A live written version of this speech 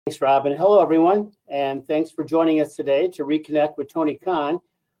Thanks, Robin. Hello, everyone, and thanks for joining us today to reconnect with Tony Khan,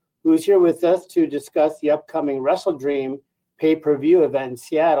 who is here with us to discuss the upcoming WrestleDream pay-per-view event in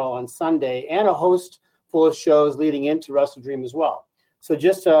Seattle on Sunday and a host full of shows leading into WrestleDream as well. So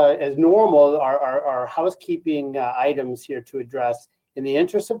just as normal, our housekeeping items here to address in the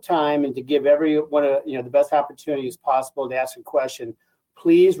interest of time and to give everyone the best opportunities possible to ask a question.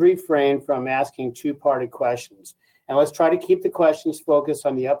 Please refrain from asking two-parted questions. And let's try to keep the questions focused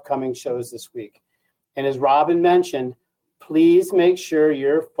on the upcoming shows this week. And as Robin mentioned, please make sure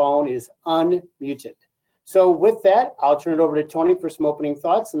your phone is unmuted. So with that, I'll turn it over to Tony for some opening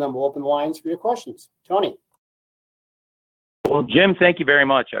thoughts, and then we'll open the lines for your questions. Tony. Well, Jim, thank you very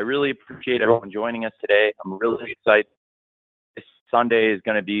much. I really appreciate everyone joining us today. I'm really excited. This Sunday is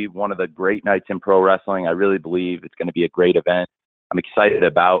going to be one of the great nights in pro wrestling. I really believe it's going to be a great event. I'm excited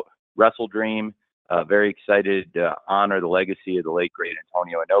about WrestleDream. Very excited to honor the legacy of the late, great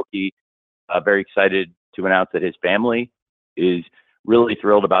Antonio Inoki. Very excited to announce that his family is really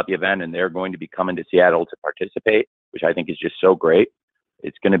thrilled about the event, and they're going to be coming to Seattle to participate, which I think is just so great.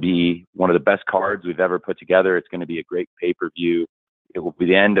 It's going to be one of the best cards we've ever put together. It's going to be a great pay-per-view. It will be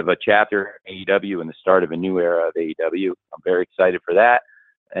the end of a chapter in AEW and the start of a new era of AEW. I'm very excited for that.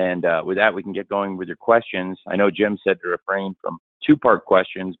 And with that, we can get going with your questions. I know Jim said to refrain from two-part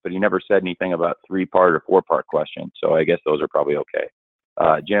questions, but he never said anything about three-part or four-part questions. So I guess those are probably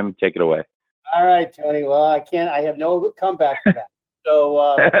okay. Jim, take it away. All right, Tony. Well, I have no comeback for that.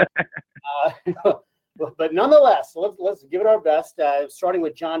 So, but nonetheless, let's give it our best. Starting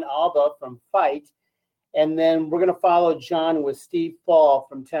with John Alba from Fight, and then we're going to follow John with Steve Fall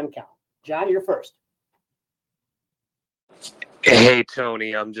from 10 Count. John, you're first. Hey,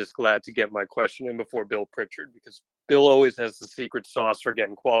 Tony, I'm just glad to get my question in before Bill Pritchard, because Bill always has the secret sauce for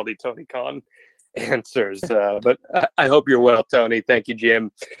getting quality Tony Khan answers. But I hope you're well, Tony. Thank you,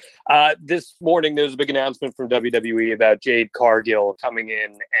 Jim. This morning, there's a big announcement from WWE about Jade Cargill coming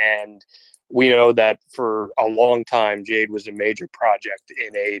in, and we know that for a long time, Jade was a major project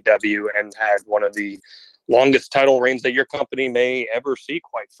in AEW and had one of the longest title reigns that your company may ever see,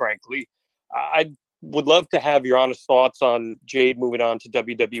 quite frankly. I would love to have your honest thoughts on Jade moving on to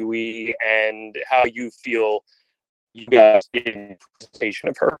WWE and how you feel you guys get in presentation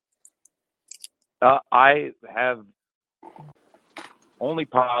of her. I have only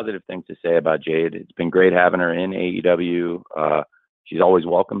positive things to say about Jade. It's been great having her in AEW. She's always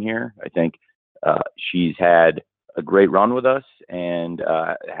welcome here. I think she's had a great run with us and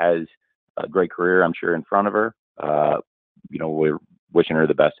has a great career, I'm sure, in front of her. We're wishing her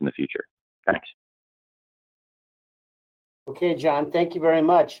the best in the future. Thanks. Okay, John, thank you very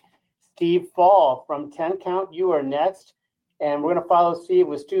much. Steve Fall from 10 Count, you are next. And we're going to follow Steve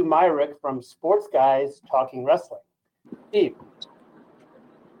with Stu Myrick from Sports Guys Talking Wrestling. Steve.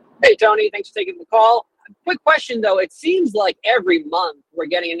 Hey, Tony. Thanks for taking the call. Quick question, though. It seems like every month we're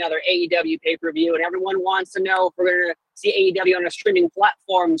getting another AEW pay-per-view, and everyone wants to know if we're going to see AEW on a streaming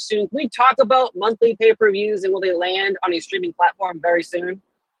platform soon. Can we talk about monthly pay-per-views, and will they land on a streaming platform very soon?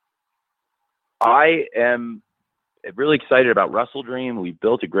 I am really excited about WrestleDream. We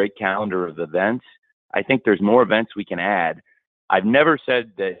built a great calendar of events. I think there's more events we can add. I've never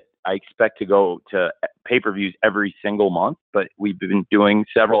said that I expect to go to pay-per-views every single month, but we've been doing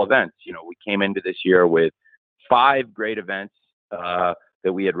several events. We came into this year with 5 great events that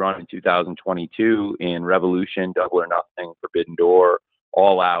we had run in 2022 in Revolution, Double or Nothing, Forbidden Door,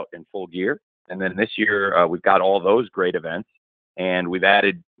 All Out, and Full Gear. And then this year, we've got all those great events, and we've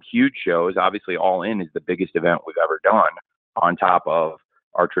added huge shows. Obviously, All In is the biggest event we've ever done on top of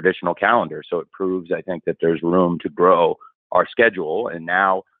our traditional calendar. So it proves, I think, that there's room to grow our schedule. And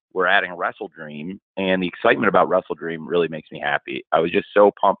now we're adding WrestleDream, and the excitement about WrestleDream really makes me happy. I was just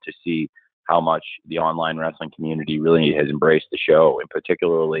so pumped to see how much the online wrestling community really has embraced the show, and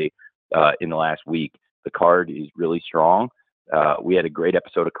particularly in the last week. The card is really strong. We had a great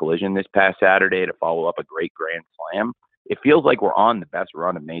episode of Collision this past Saturday to follow up a great Grand Slam. It feels like we're on the best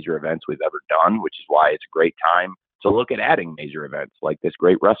run of major events we've ever done, which is why it's a great time to look at adding major events like this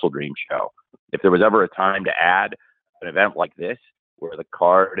great WrestleDream show. If there was ever a time to add an event like this, where the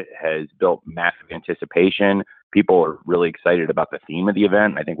card has built massive anticipation, people are really excited about the theme of the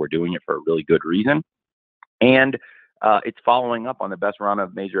event. I think we're doing it for a really good reason. And it's following up on the best run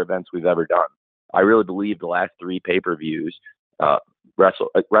of major events we've ever done. I really believe the last 3 pay-per-views, the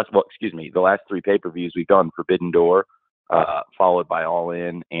last 3 pay-per-views we've done, Forbidden Door, followed by All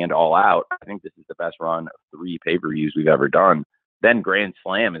In and All Out. I think this is the best run of 3 pay-per-views we've ever done. Then Grand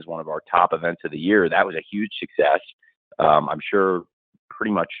Slam is one of our top events of the year. That was a huge success. I'm sure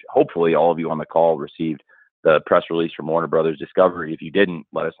pretty much, hopefully, all of you on the call received the press release from Warner Brothers Discovery. If you didn't,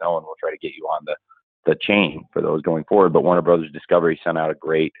 let us know and we'll try to get you on the chain for those going forward. But Warner Brothers Discovery sent out a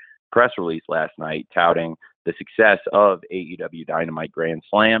great press release last night touting the success of AEW Dynamite Grand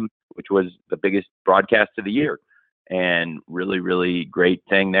Slam, which was the biggest broadcast of the year. And really, really great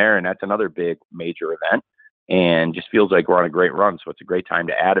thing there. And that's another big major event, and just feels like we're on a great run. So it's a great time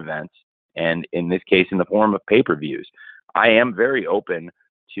to add events, and in this case, in the form of pay-per-views. I am very open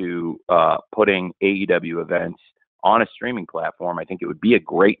to putting AEW events on a streaming platform. I think it would be a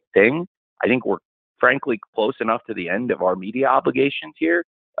great thing. I think we're frankly close enough to the end of our media obligations here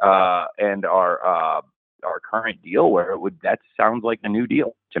and our current deal where that sounds like a new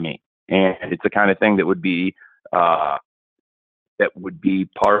deal to me. And it's the kind of thing that would be part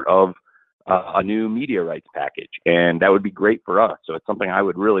of a new media rights package, and that would be great for us. So it's something I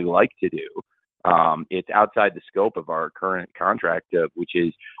would really like to do. It's outside the scope of our current contract, which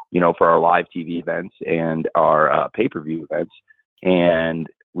is, for our live TV events and our pay-per-view events. And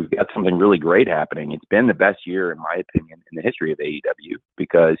we've got something really great happening. It's been the best year, in my opinion, in the history of AEW,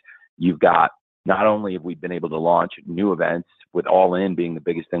 because you've got, not only have we been able to launch new events, with All In being the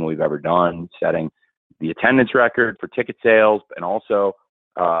biggest thing we've ever done, setting the attendance record for ticket sales, and also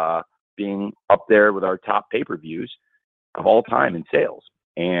being up there with our top pay-per-views of all time in sales.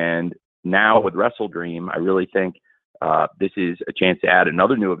 And now with WrestleDream, I really think this is a chance to add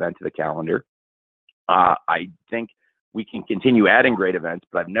another new event to the calendar. I think we can continue adding great events,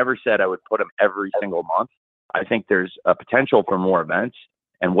 but I've never said I would put them every single month. I think there's a potential for more events,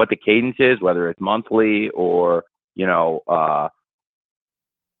 and what the cadence is, whether it's monthly or,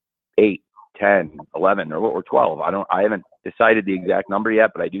 8, 10, 11, or 12. I haven't decided the exact number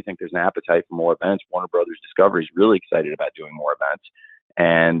yet, but I do think there's an appetite for more events. Warner Brothers Discovery is really excited about doing more events.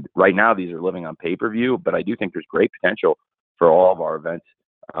 And right now these are living on pay-per-view, but I do think there's great potential for all of our events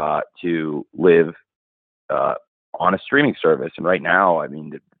to live on a streaming service. And right now, I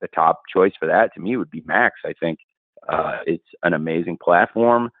mean, the top choice for that to me would be Max. I think it's an amazing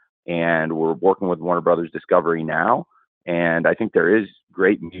platform, and we're working with Warner Brothers Discovery now. And I think there is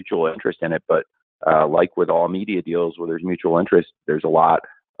great mutual interest in it. But like with all media deals where there's mutual interest, there's a lot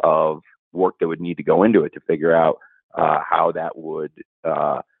of work that would need to go into it to figure out how that would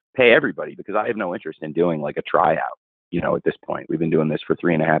pay everybody, because I have no interest in doing like a tryout. At this point, we've been doing this for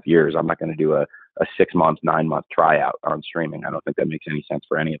 3.5 years. I'm not going to do a 6-month, 9-month tryout on streaming. I don't think that makes any sense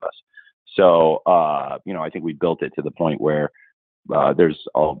for any of us. So, I think we built it to the point where there's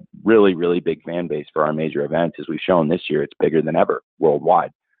a really, really big fan base for our major events. As we've shown this year, it's bigger than ever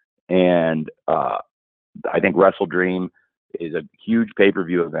worldwide. And I think WrestleDream is a huge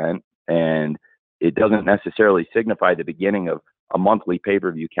pay-per-view event, and it doesn't necessarily signify the beginning of a monthly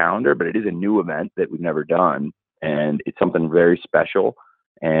pay-per-view calendar, but it is a new event that we've never done, and it's something very special.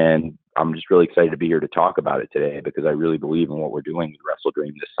 And I'm just really excited to be here to talk about it today, because I really believe in what we're doing with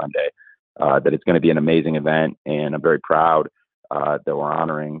WrestleDream this Sunday, that it's going to be an amazing event. And I'm very proud that we're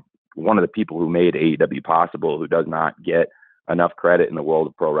honoring one of the people who made AEW possible, who does not get enough credit in the world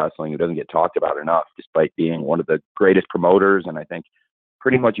of pro wrestling, who doesn't get talked about enough, despite being one of the greatest promoters, and I think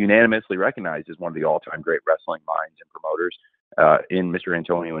pretty much unanimously recognized as one of the all-time great wrestling minds and promoters in Mr.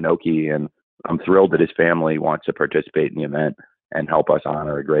 Antonio Inoki. And I'm thrilled that his family wants to participate in the event and help us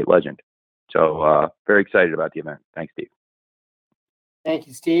honor a great legend. So very excited about the event. Thanks, Steve. Thank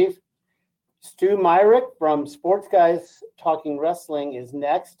you, Steve. Stu Myrick from Sports Guys Talking Wrestling is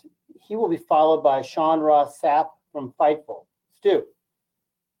next. He will be followed by Sean Ross Sapp from Fightful. Stu.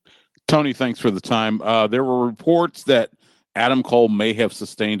 Tony, thanks for the time. There were reports that Adam Cole may have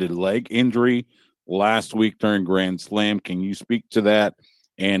sustained a leg injury last week during Grand Slam. Can you speak to that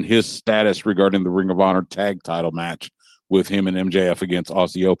and his status regarding the Ring of Honor tag title match with him and MJF against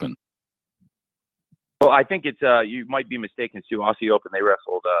Aussie Open? Well, I think it's you might be mistaken, Stu. Aussie Open, they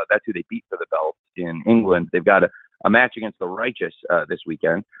wrestled. That's who they beat for the belt in England. They've got a match against the Righteous this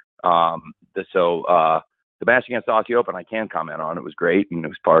weekend. The match against Aussie Open, I can comment on. It was great, and it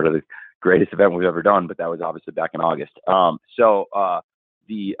was part of the greatest event we've ever done. But that was obviously back in August.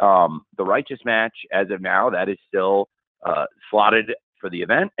 The Righteous match, as of now, that is still slotted for the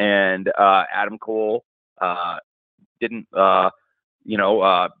event, and Adam Cole didn't.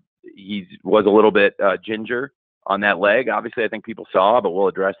 He was a little bit ginger on that leg. Obviously, I think people saw, but we'll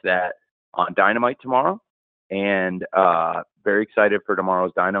address that on Dynamite tomorrow. And very excited for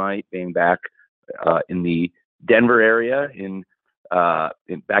tomorrow's Dynamite, being back in the Denver area,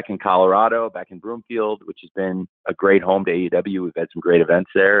 back in Colorado, back in Broomfield, which has been a great home to AEW. We've had some great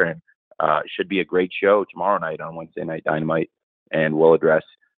events there, and should be a great show tomorrow night on Wednesday Night Dynamite. And we'll address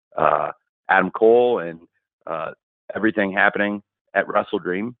Adam Cole and everything happening at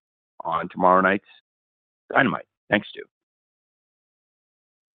WrestleDream on tomorrow night's Dynamite. Thanks, Stu.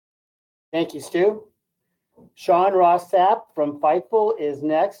 Thank you, Stu. Sean Ross Sapp from Fightful is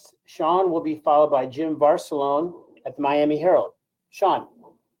next. Sean will be followed by Jim Barcelone at the Miami Herald. Sean.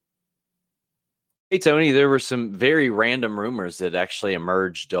 Hey, Tony, there were some very random rumors that actually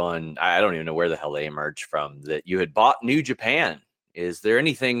emerged on, I don't even know where the hell they emerged from, that you had bought New Japan. Is there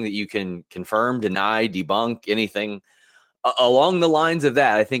anything that you can confirm, deny, debunk, anything along the lines of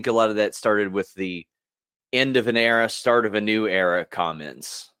that? I think a lot of that started with the end of an era, start of a new era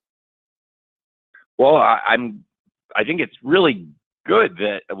comments. Well, I think it's really good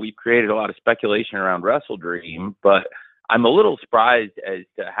that we've created a lot of speculation around WrestleDream, but I'm a little surprised as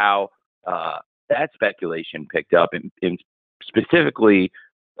to how that speculation picked up, and specifically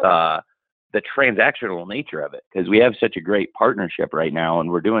the transactional nature of it, because we have such a great partnership right now, and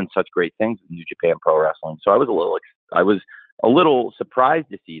we're doing such great things with New Japan Pro Wrestling. So I was a little surprised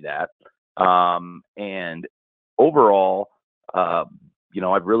to see that. And overall,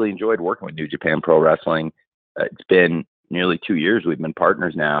 I've really enjoyed working with New Japan Pro Wrestling. It's been nearly 2 years we've been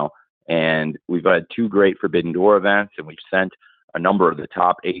partners now, and we've had 2 great Forbidden Door events, and we've sent a number of the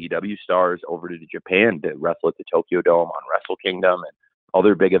top AEW stars over to Japan to wrestle at the Tokyo Dome on Wrestle Kingdom and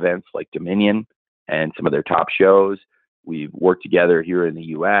other big events like Dominion and some of their top shows. We've worked together here in the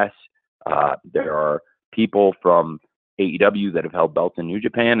U.S. There are people from AEW that have held belts in New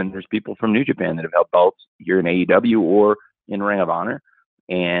Japan, and there's people from New Japan that have held belts here in AEW or in Ring of Honor.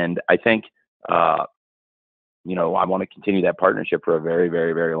 And I think, I want to continue that partnership for a very,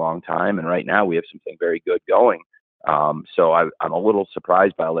 very, very long time. And right now we have something very good going. So I'm a little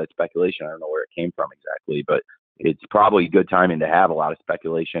surprised by all that speculation. I don't know where it came from exactly, but it's probably good timing to have a lot of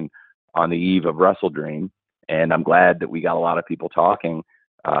speculation on the eve of WrestleDream. And I'm glad that we got a lot of people talking.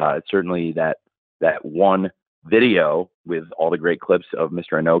 Certainly that one video with all the great clips of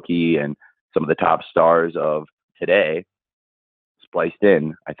Mr. Inoki and some of the top stars of today spliced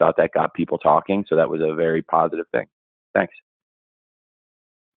in, I thought that got people talking. So that was a very positive thing. Thanks.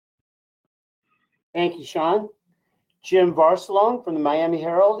 Thank you, Sean. Jim Barcelone from the Miami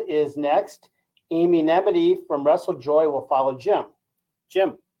Herald is next. Amy Nemedy from WrestleJoy will follow Jim.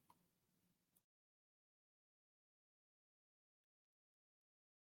 Jim.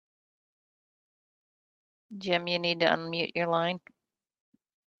 Jim, you need to unmute your line.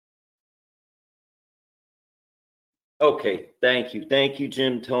 Okay, thank you. Thank you,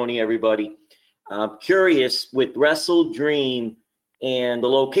 Jim, Tony, everybody. I'm curious with WrestleDream and the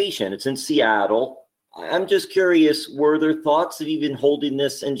location. It's in Seattle. I'm just curious, were there thoughts of even holding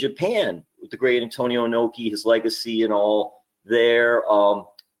this in Japan with the great Antonio Inoki, his legacy and all there,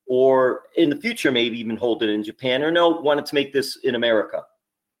 or in the future maybe even hold it in Japan, or no, wanted to make this in America?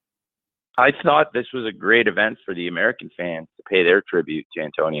 I thought this was a great event for the American fans to pay their tribute to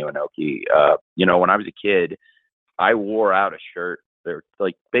Antonio Inoki. When I was a kid, I wore out a shirt.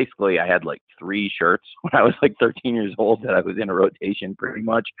 Basically I had 3 shirts when I was 13 years old that I was in a rotation pretty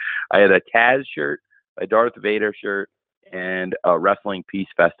much. I had a Taz shirt, a Darth Vader shirt, and a Wrestling Peace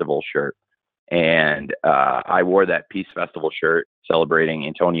Festival shirt. And I wore that Peace Festival shirt celebrating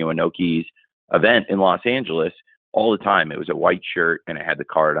Antonio Inoki's event in Los Angeles all the time. It was a white shirt and it had the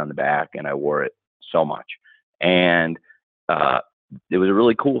card on the back, and I wore it so much. And it was a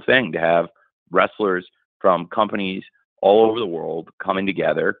really cool thing to have wrestlers from companies all over the world coming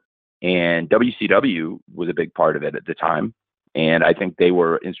together, and WCW was a big part of it at the time. And I think they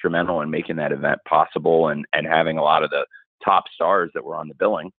were instrumental in making that event possible and having a lot of the top stars that were on the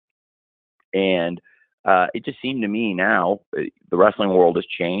billing. And it just seemed to me now the wrestling world has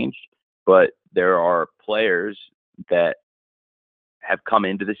changed, but there are players that have come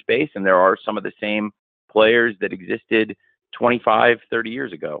into the space, and there are some of the same players that existed 25, 30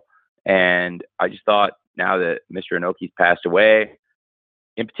 years ago. And I just thought, now that Mr. Inoki's passed away,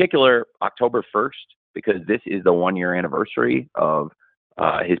 in particular October 1st, because this is the 1-year anniversary of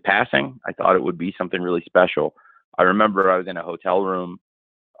his passing, I thought it would be something really special. I remember I was in a hotel room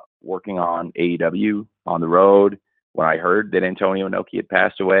working on AEW on the road when I heard that Antonio Inoki had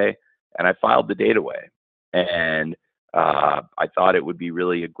passed away, and I filed the date away. And I thought it would be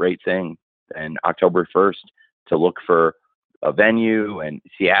really a great thing in October 1st to look for a venue, and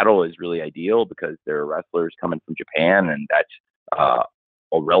Seattle is really ideal because there are wrestlers coming from Japan, and that's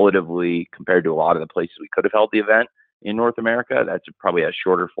a relatively, compared to a lot of the places we could have held the event in North America, that's probably a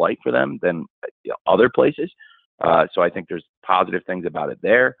shorter flight for them than other places. So I think there's positive things about it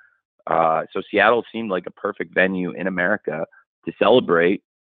there. So Seattle seemed like a perfect venue in America to celebrate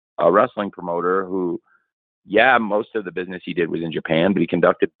a wrestling promoter who, most of the business he did was in Japan, but he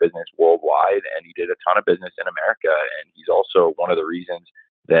conducted business worldwide, and he did a ton of business in America. And he's also one of the reasons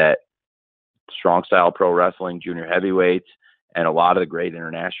that strong style pro wrestling, junior heavyweights, and a lot of the great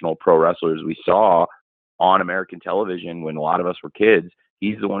international pro wrestlers we saw on American television when a lot of us were kids.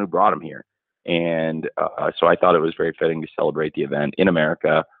 He's the one who brought him here. And so I thought it was very fitting to celebrate the event in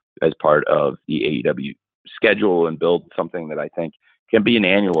America as part of the AEW schedule and build something that I think can be an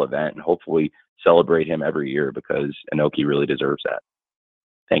annual event and hopefully celebrate him every year, because Inoki really deserves that.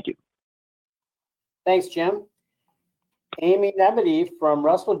 Thank you. Thanks, Jim. Amy Nemedy from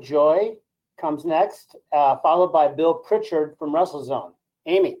WrestleJoy comes next, followed by Bill Pritchard from WrestleZone.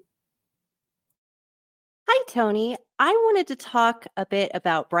 Amy. Hi, Tony. I wanted to talk a bit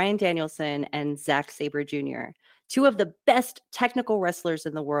about Bryan Danielson and Zack Sabre Jr., two of the best technical wrestlers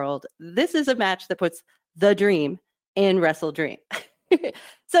in the world. This is a match that puts the dream in WrestleDream.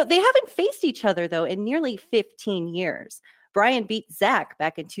 So they haven't faced each other, though, in nearly 15 years. Bryan beat Zack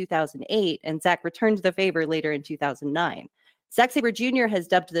back in 2008, and Zack returned the favor later in 2009. Zack Sabre Jr. has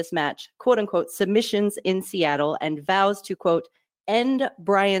dubbed this match, quote unquote, submissions in Seattle, and vows to, quote, end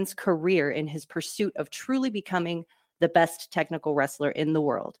Bryan's career in his pursuit of truly becoming the best technical wrestler in the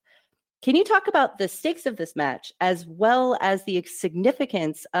world. Can you talk about the stakes of this match, as well as the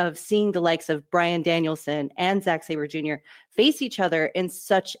significance of seeing the likes of Bryan Danielson and Zack Sabre Jr. face each other in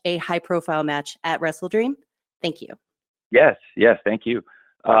such a high-profile match at WrestleDream? Thank you. Yes, thank you.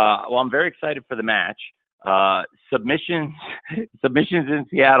 Well, I'm very excited for the match. Submissions in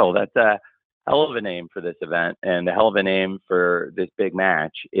Seattle. That's a hell of a name for this event and a hell of a name for this big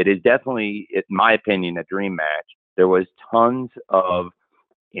match. It is definitely, in my opinion, a dream match. There was tons of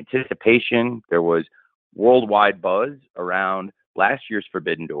anticipation. There was worldwide buzz around last year's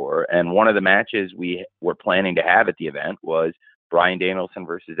Forbidden Door, and one of the matches we were planning to have at the event was Bryan Danielson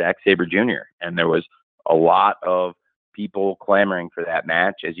versus Zack Sabre Jr., and there was a lot of people clamoring for that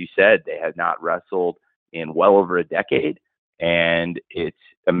match. As you said, they had not wrestled in well over a decade, and it's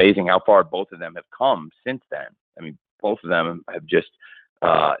amazing how far both of them have come since then. I mean, both of them have just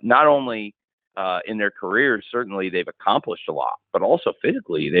not only in their careers, certainly they've accomplished a lot, but also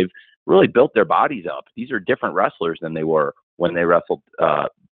physically, they've really built their bodies up. These are different wrestlers than they were when they wrestled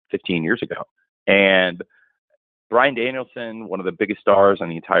 15 years ago. And Bryan Danielson, one of the biggest stars on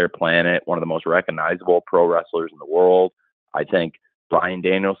the entire planet, one of the most recognizable pro wrestlers in the world. I think Bryan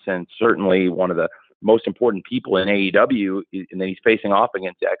Danielson, certainly one of the most important people in AEW, and then he's facing off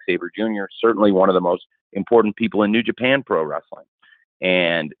against Zack Sabre Jr., certainly one of the most important people in New Japan Pro Wrestling.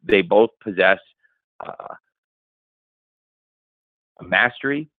 And they both possess a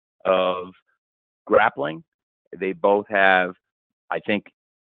mastery of grappling. They both have, I think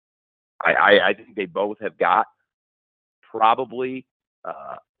they both have got probably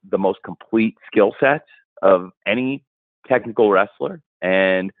the most complete skill sets of any technical wrestler.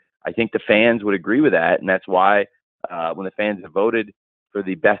 And I think the fans would agree with that. And that's why when the fans have voted for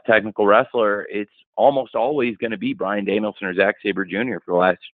the best technical wrestler, it's almost always going to be Bryan Danielson or Zack Sabre Jr. for the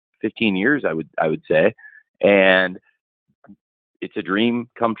last 15 years, I would say. And it's a dream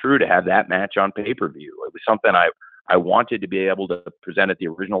come true to have that match on pay-per-view. It was something I wanted to be able to present at the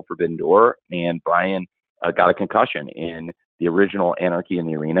original Forbidden Door, and Bryan got a concussion in the original Anarchy in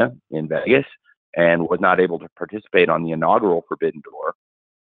the Arena in Vegas and was not able to participate on the inaugural Forbidden Door.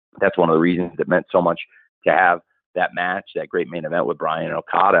 That's one of the reasons it meant so much to have that match, that great main event with Bryan and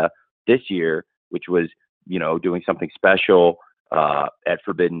Okada this year, which was, doing something special at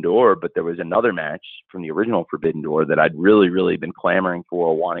Forbidden Door. But there was another match from the original Forbidden Door that I'd really, really been clamoring for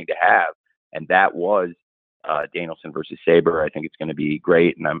or wanting to have, and that was Danielson versus Sabre. I think it's going to be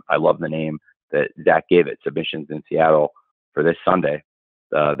great, and I love the name that Zach gave it, Submissions in Seattle, for this Sunday.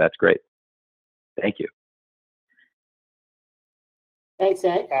 That's great. Thank you. Thanks,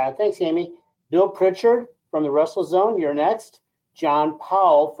 Amy. Bill Pritchard from the WrestleZone, you're next. John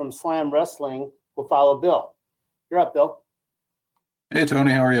Powell from Slam Wrestling will follow Bill. You're up, Bill. Hey,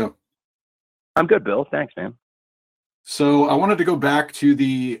 Tony, how are you? I'm good, Bill. Thanks, man. So I wanted to go back to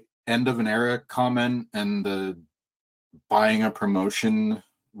the end of an era comment and the buying a promotion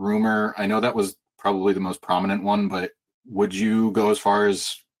rumor. I know that was probably the most prominent one, but would you go as far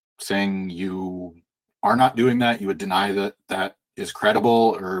as saying you are not doing that? You would deny that that is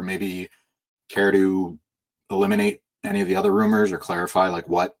credible, or maybe care to eliminate any of the other rumors or clarify like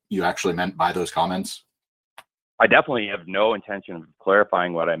what you actually meant by those comments? I definitely have no intention of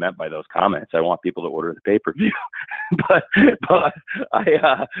clarifying what I meant by those comments. I want people to order the pay-per-view, but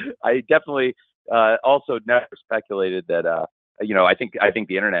I definitely also never speculated that. I think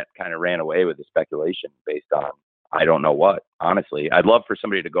the internet kind of ran away with the speculation based on I don't know what. Honestly, I'd love for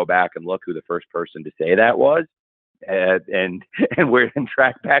somebody to go back and look who the first person to say that was, and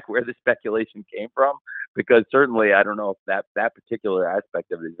track back where the speculation came from. because certainly I don't know if that particular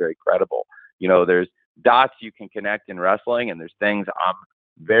aspect of it is very credible. There's dots you can connect in wrestling, and there's things I'm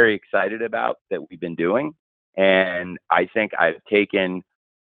very excited about that we've been doing. And I think I've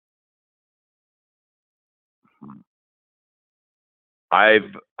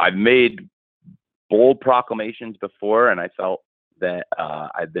made bold proclamations before, and I felt that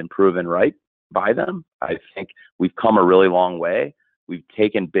I've been proven right by them. I think we've come a really long way. We've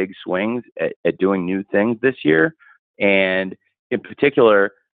taken big swings at doing new things this year. And in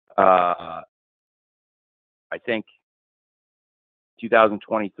particular, I think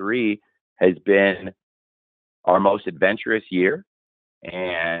 2023 has been our most adventurous year.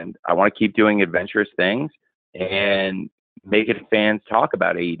 And I want to keep doing adventurous things and making fans talk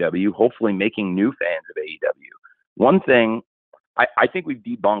about AEW, hopefully making new fans of AEW. One thing, I think we've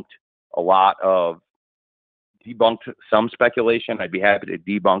debunked some speculation. I'd be happy to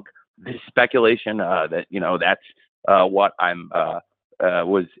debunk this speculation that, that's what I'm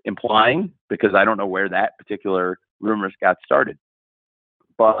was implying, because I don't know where that particular rumors got started.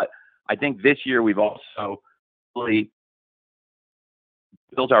 But I think this year we've also really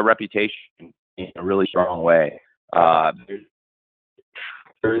built our reputation in a really strong way. But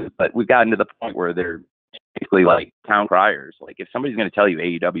we've gotten to the point where they're basically like town criers. Like, if somebody's going to tell you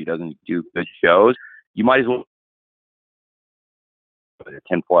AEW doesn't do good shows, you might as well put a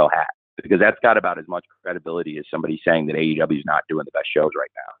tinfoil hat, because that's got about as much credibility as somebody saying that AEW is not doing the best shows right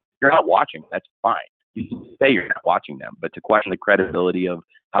now. If you're not watching, that's fine. You can say you're not watching them, but to question the credibility of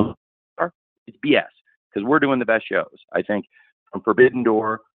how it's BS, because we're doing the best shows. I think from Forbidden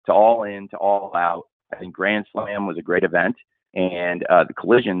Door to All In to All Out, I think Grand Slam was a great event. And the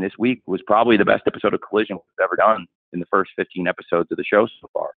Collision this week was probably the best episode of Collision we've ever done in the first 15 episodes of the show so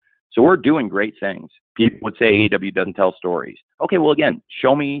far. So we're doing great things. People would say AEW doesn't tell stories. Okay, well, again,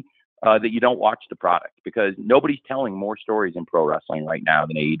 show me that you don't watch the product, because nobody's telling more stories in pro wrestling right now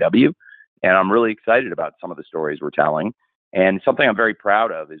than AEW. And I'm really excited about some of the stories we're telling. And something I'm very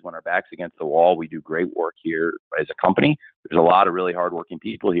proud of is when our back's against the wall, we do great work here as a company. There's a lot of really hardworking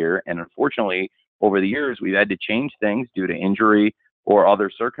people here. And unfortunately, over the years, we've had to change things due to injury or other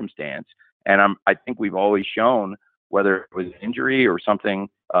circumstance. And I think we've always shown, whether it was injury or something,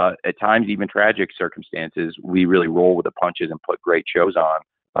 at times even tragic circumstances, we really roll with the punches and put great shows on.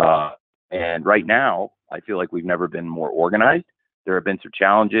 And right now, I feel like we've never been more organized. There have been some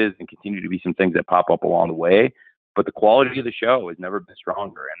challenges and continue to be some things that pop up along the way, but the quality of the show has never been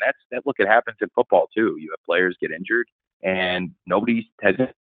stronger. And look, it happens in football too. You have players get injured and nobody has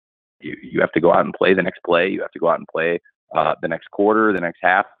it. You have to go out and play the next play. You have to go out and play the next quarter, the next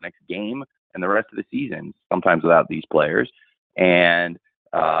half, the next game, and the rest of the season, sometimes without these players. And,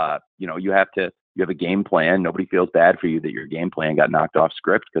 you have a game plan. Nobody feels bad for you that your game plan got knocked off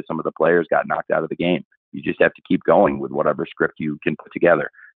script because some of the players got knocked out of the game. You just have to keep going with whatever script you can put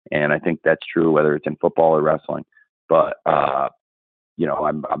together. And I think that's true whether it's in football or wrestling. But, I'm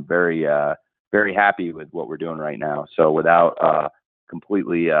very, very happy with what we're doing right now. So without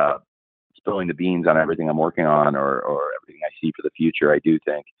completely spilling the beans on everything I'm working on or everything I see for the future, I do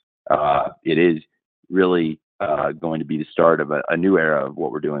think it is really going to be the start of a new era of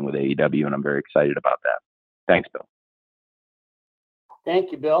what we're doing with AEW, and I'm very excited about that. Thanks, Bill.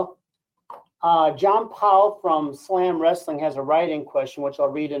 Thank you, Bill. John Powell from Slam Wrestling has a write-in question, which I'll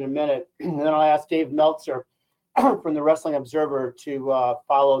read in a minute. And then I'll ask Dave Meltzer from the Wrestling Observer to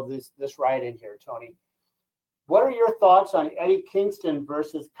follow this write-in here, Tony. What are your thoughts on Eddie Kingston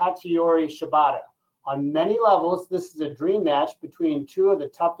versus Katsuyori Shibata? On many levels, this is a dream match between two of the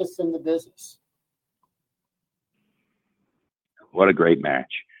toughest in the business. What a great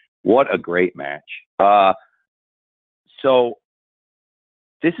match. What a great match. So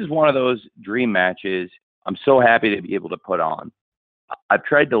this is one of those dream matches I'm so happy to be able to put on. I've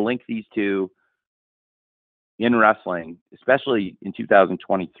tried to link these two in wrestling, especially in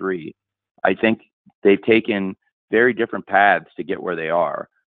 2023. I think they've taken very different paths to get where they are,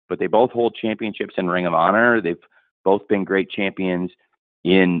 but they both hold championships in Ring of Honor. They've both been great champions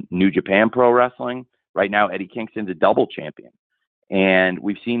in New Japan Pro Wrestling. Right now, Eddie Kingston's a double champion. And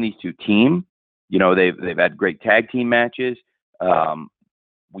we've seen these two team. They've had great tag team matches.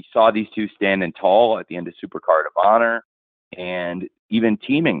 We saw these two standing tall at the end of Supercard of Honor and even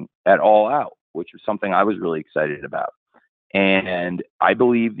teaming at All Out, which was something I was really excited about. And I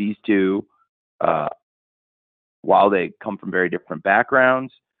believe these two, while they come from very different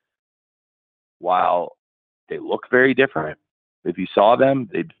backgrounds, while they look very different, if you saw them,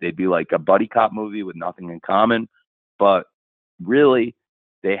 they'd be like a buddy cop movie with nothing in common. But really,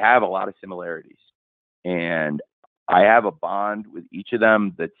 they have a lot of similarities. And I have a bond with each of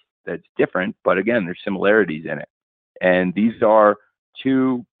them that's that's different, but again, there's similarities in it. And these are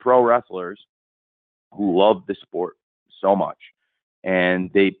two pro wrestlers who love the sport so much,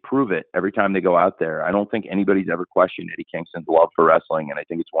 and they prove it every time they go out there. I don't think anybody's ever questioned Eddie Kingston's love for wrestling, and I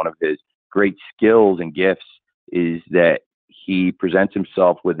think it's one of his great skills and gifts is that he presents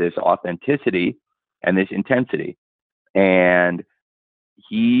himself with this authenticity and this intensity. And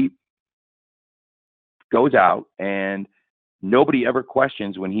he goes out, and nobody ever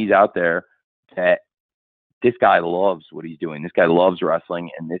questions when he's out there that this guy loves what he's doing. This guy loves wrestling,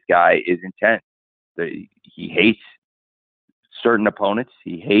 and this guy is intense. He hates certain opponents.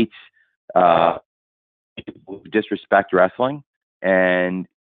 He hates people who disrespect wrestling, and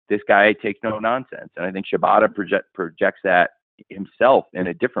this guy takes no nonsense. And I think Shibata projects that himself in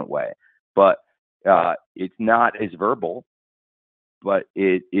a different way. But it's not as verbal, but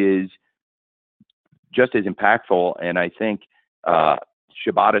it is just as impactful. And I think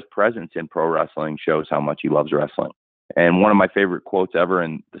Shibata's presence in pro wrestling shows how much he loves wrestling. And one of my favorite quotes ever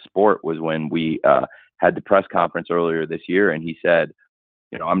in the sport was when we had the press conference earlier this year, and he said,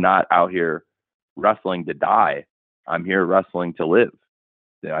 you know, I'm not out here wrestling to die. I'm here wrestling to live.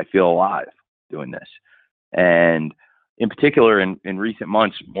 I feel alive doing this. And in particular, in recent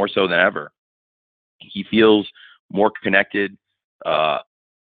months, more so than ever, he feels more connected to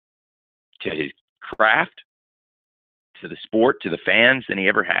his craft, to the sport, to the fans than he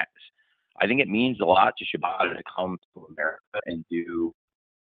ever has. I think it means a lot to Shibata to come to America and do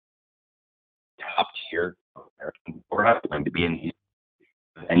top tier American wrestling, to be in these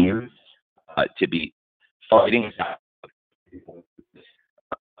venues, to be fighting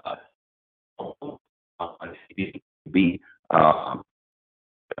be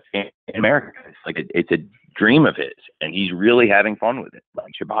in America. It's like it's a dream of his, and he's really having fun with it.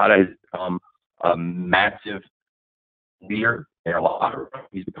 Like Shibata has become a massive leader in our locker room.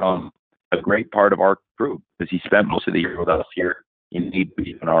 He's become a great part of our crew because he spent most of the year with us here in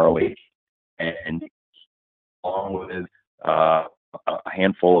ROH, and along with a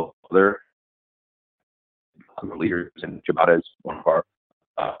handful of other leaders, and Shibata is one of our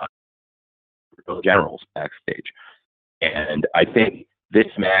generals backstage. And I think this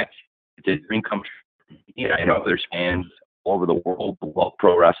match, it's a dream come true. You know, I know there's fans all over the world who love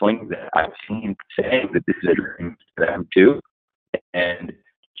pro wrestling that I've seen saying that this is a dream for them too. And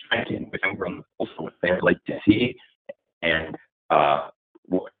checking with them from also what they like to see and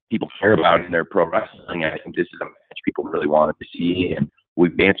what people care about in their pro wrestling. I think this is a match people really wanted to see, and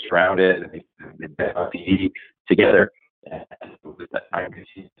we've danced around it, and they've been on TV together. And with that time to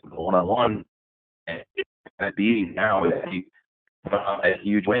see one-on-one, and that being now with a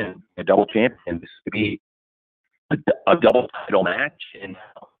huge win, a double champion, this could be a double title match, and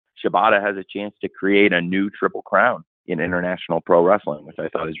Shibata has a chance to create a new triple crown in international pro wrestling, which I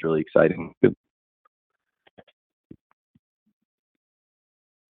thought is really exciting.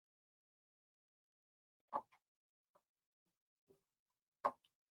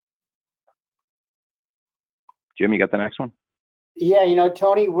 Jim, you got the next one? Yeah, you know,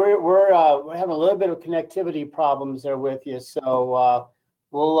 Tony, we're having a little bit of connectivity problems there with you, so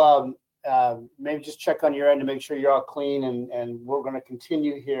we'll maybe just check on your end to make sure you're all clean, and we're going to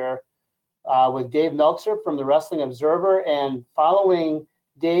continue here with Dave Meltzer from the Wrestling Observer, and following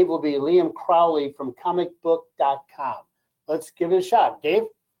Dave will be Liam Crowley from comicbook.com. Let's give it a shot. Dave?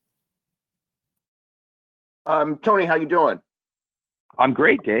 Tony, how you doing? I'm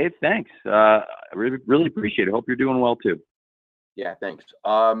great, Dave. Thanks. I really appreciate it. Hope you're doing well too. Yeah, thanks.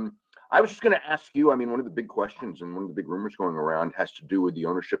 I was just going to ask you, I mean, one of the big questions and one of the big rumors going around has to do with the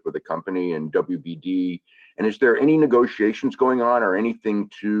ownership of the company and WBD. And is there any negotiations going on or anything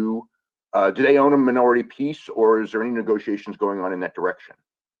to, do they own a minority piece, or is there any negotiations going on in that direction?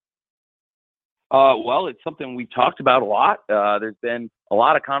 Well, it's something we talked about a lot. There's been a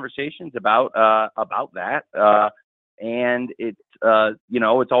lot of conversations about that. And it's, you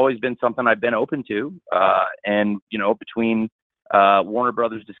know, it's always been something I've been open to. And, you know, between Warner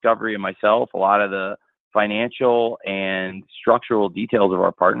Brothers Discovery and myself, a lot of the financial and structural details of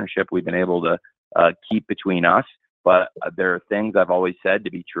our partnership we've been able to keep between us. But there are things I've always said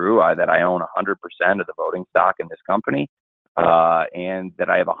to be true, that I own 100% of the voting stock in this company, and that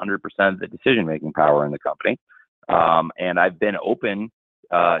I have 100% of the decision-making power in the company. And I've been open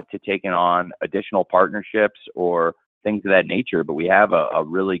to taking on additional partnerships or things of that nature. But we have a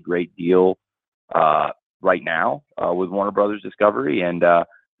really great deal right now with Warner Brothers Discovery, and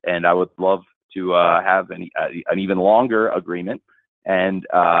I would love to have an even longer agreement. And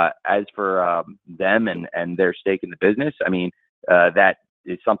as for them and their stake in the business, I mean, that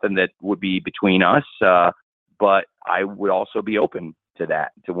is something that would be between us. But I would also be open to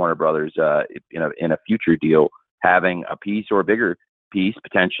that, to Warner Brothers, in a future deal, having a piece or a bigger piece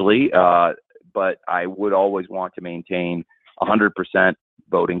potentially. But I would always want to maintain 100%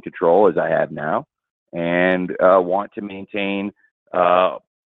 voting control as I have now, and want to maintain, the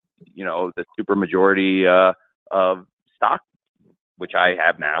super majority of stock, which I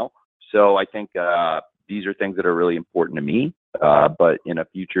have now. So I think these are things that are really important to me. But in a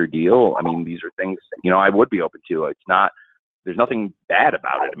future deal, I mean, these are things, I would be open to. There's nothing bad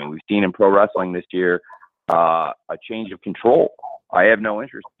about it. I mean, we've seen in pro wrestling this year a change of control. I have no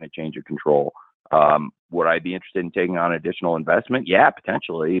interest in a change of control. Would I be interested in taking on additional investment? Yeah,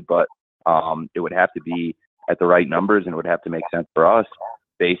 potentially, but it would have to be at the right numbers, and it would have to make sense for us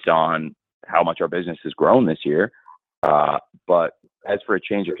based on how much our business has grown this year. But as for a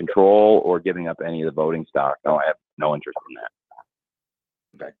change of control or giving up any of the voting stock, no, I have no interest in that.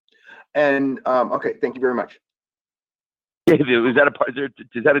 Okay. And okay, thank you very much. Is that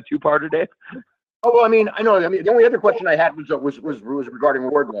a two-parter, Dave? Oh, well, I mean, I know. I mean, the only other question I had was regarding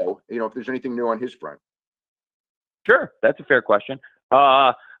Wardlow. If there's anything new on his front. Sure, that's a fair question.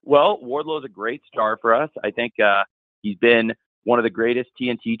 Well, Wardlow's a great star for us. I think he's been one of the greatest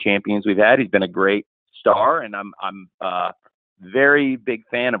TNT champions we've had. He's been a great star, and I'm very big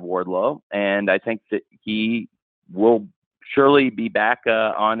fan of Wardlow, and I think that he will surely be back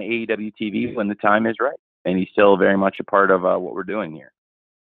on AEW TV when the time is right. And he's still very much a part of what we're doing here.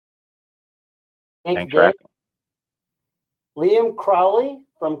 Thanks, Dave. Liam Crowley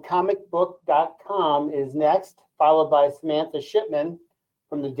from comicbook.com is next, followed by Samantha Shipman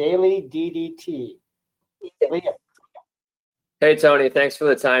from the Daily DDT. Liam. Hey, Tony, thanks for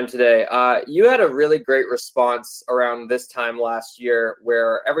the time today. You had a really great response around this time last year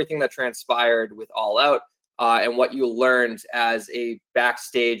where everything that transpired with All Out and what you learned as a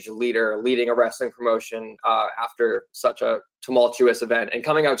backstage leader leading a wrestling promotion after such a tumultuous event and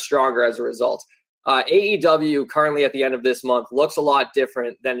coming out stronger as a result. AEW currently at the end of this month looks a lot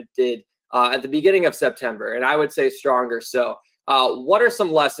different than it did at the beginning of September, and I would say stronger. So what are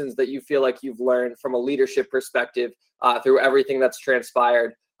some lessons that you feel like you've learned from a leadership perspective through everything that's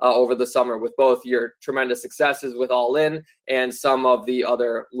transpired over the summer, with both your tremendous successes with All In and some of the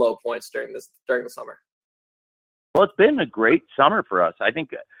other low points during the summer? Well, it's been a great summer for us. I think,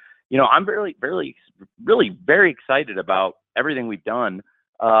 I'm really, really, really very excited about everything we've done.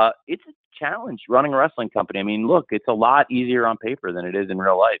 It's a challenge running a wrestling company. I mean, look, it's a lot easier on paper than it is in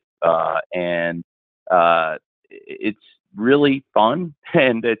real life. And it's really fun,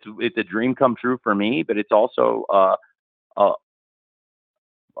 and it's a dream come true for me, but it's also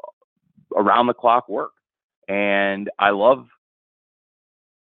around the clock work. And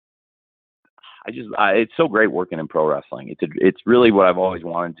it's so great working in pro wrestling. It's really what I've always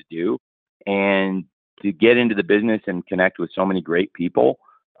wanted to do, and to get into the business and connect with so many great people.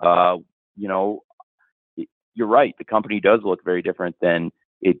 You're right. The company does look very different than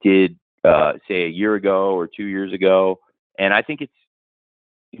it did, say, a year ago or 2 years ago. And I think it's,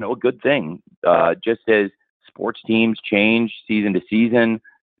 a good thing. Just as sports teams change season to season,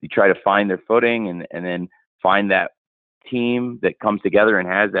 you try to find their footing and then find that team that comes together and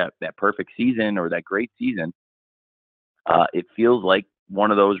has that perfect season or that great season. It feels like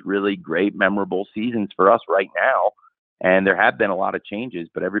one of those really great, memorable seasons for us right now. And there have been a lot of changes,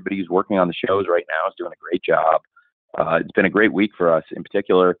 but everybody who's working on the shows right now is doing a great job. It's been a great week for us. In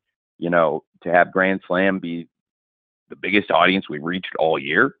particular, to have Grand Slam be the biggest audience we've reached all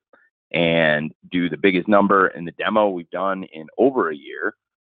year and do the biggest number in the demo we've done in over a year,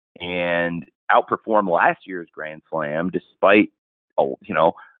 and outperform last year's Grand Slam despite,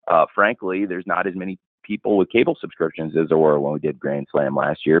 frankly, there's not as many people with cable subscriptions as there were when we did Grand Slam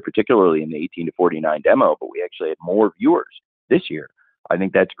last year, particularly in the 18 to 49 demo, but we actually had more viewers this year. I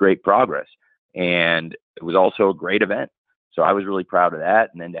think that's great progress. And it was also a great event. So I was really proud of that.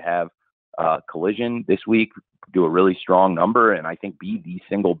 And then to have Collision this week do a really strong number and I think be the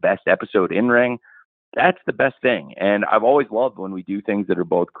single best episode in ring, that's the best thing. And I've always loved when we do things that are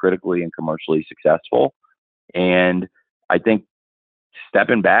both critically and commercially successful. And I think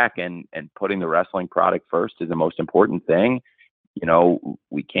stepping back and putting the wrestling product first is the most important thing.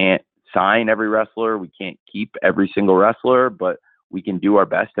 We can't sign every wrestler. We can't keep every single wrestler, but we can do our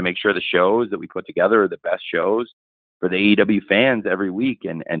best to make sure the shows that we put together are the best shows for the AEW fans every week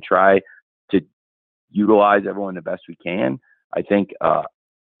and try to utilize everyone the best we can. I think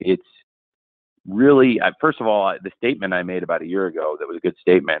it's really, first of all, the statement I made about a year ago, that was a good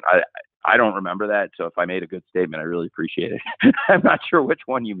statement. I don't remember that. So if I made a good statement, I really appreciate it. I'm not sure which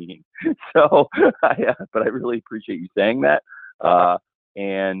one you mean. So, but I really appreciate you saying that.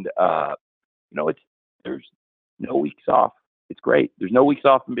 There's no weeks off. It's great. There's no weeks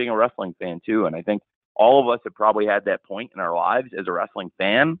off from being a wrestling fan too. And I think all of us have probably had that point in our lives as a wrestling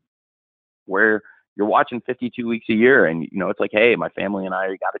fan where you're watching 52 weeks a year and, you know, it's like, hey, my family and I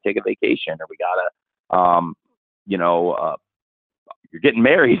got to take a vacation, or we got to, you're getting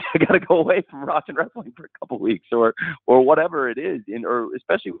married. I got to go away from watching wrestling for a couple of weeks, or whatever it is. And, or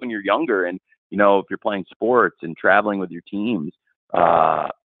especially when you're younger and, you know, if you're playing sports and traveling with your teams,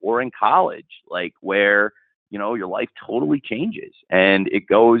 or in college, like where, you know, your life totally changes and it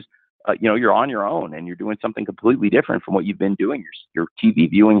goes, you know, you're on your own and you're doing something completely different from what you've been doing. Your TV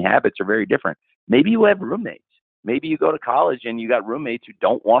viewing habits are very different. Maybe you have roommates. Maybe you go to college and you got roommates who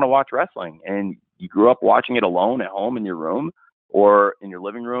don't want to watch wrestling, and you grew up watching it alone at home in your room or in your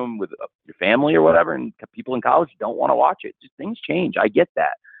living room with your family or whatever, and people in college don't want to watch it. Just things change. I get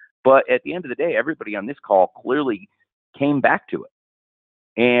that. But at the end of the day, everybody on this call clearly came back to it.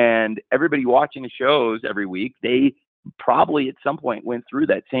 And everybody watching the shows every week, they probably at some point went through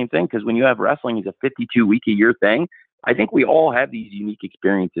that same thing, because when you have wrestling as a 52-week-a-year thing, I think we all have these unique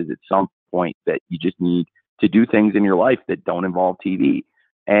experiences at some point that you just need to do things in your life that don't involve TV.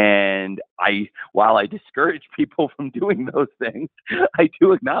 And while I discourage people from doing those things, I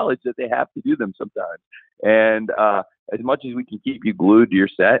do acknowledge that they have to do them sometimes. And as much as we can keep you glued to your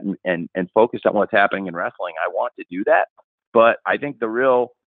set and focused on what's happening in wrestling, I want to do that. But I think the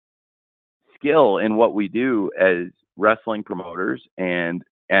real skill in what we do as wrestling promoters and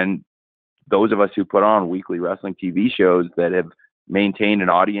those of us who put on weekly wrestling TV shows that have maintained an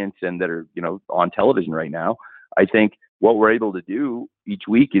audience and that are, you know, on television right now, I think what we're able to do each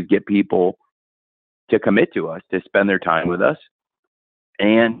week is get people to commit to us, to spend their time with us,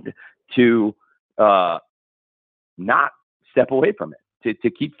 and to not step away from it, to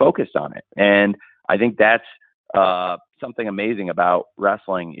keep focused on it. And I think that's something amazing about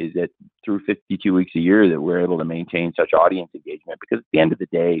wrestling, is that through 52 weeks a year that we're able to maintain such audience engagement, because at the end of the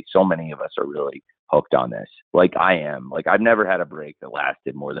day, so many of us are really hooked on this. Like I am. Like I've never had a break that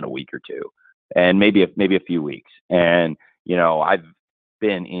lasted more than a week or two, and maybe a few weeks. And, you know, I've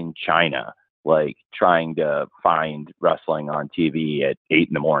been in China, like trying to find wrestling on TV at 8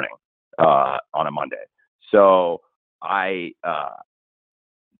 in the morning on a Monday. So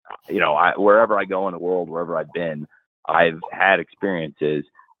wherever I go in the world, wherever I've been, I've had experiences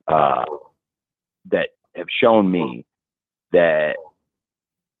that have shown me that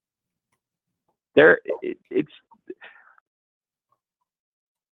it's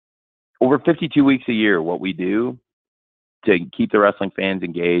over 52 weeks a year, what we do to keep the wrestling fans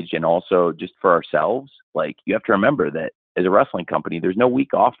engaged, and also just for ourselves. Like, you have to remember that as a wrestling company, there's no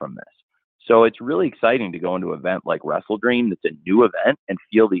week off from this. So it's really exciting to go into an event like WrestleDream that's a new event and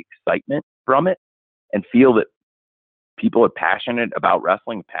feel the excitement from it, and feel that people are passionate about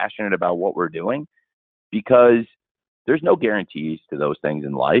wrestling, passionate about what we're doing, because there's no guarantees to those things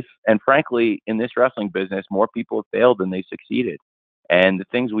in life. And frankly, in this wrestling business, more people have failed than they succeeded. And the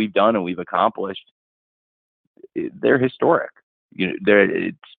things we've done and we've accomplished, they're historic. You know,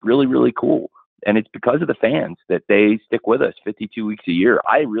 it's really, really cool. And it's because of the fans that they stick with us 52 weeks a year.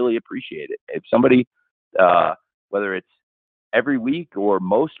 I really appreciate it. If somebody, whether it's every week or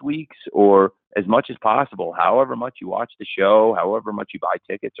most weeks or as much as possible, however much you watch the show, however much you buy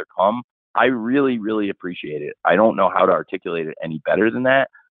tickets or come, I really, really appreciate it. I don't know how to articulate it any better than that.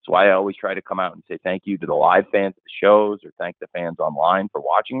 That's why I always try to come out and say thank you to the live fans at the shows, or thank the fans online for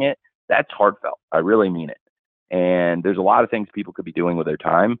watching it. That's heartfelt. I really mean it. And there's a lot of things people could be doing with their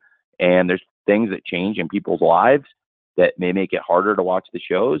time. And there's things that change in people's lives that may make it harder to watch the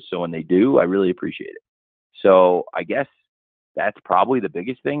shows. So when they do, I really appreciate it. So I guess that's probably the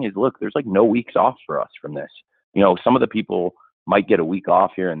biggest thing is, look, there's like no weeks off for us from this. You know, some of the people might get a week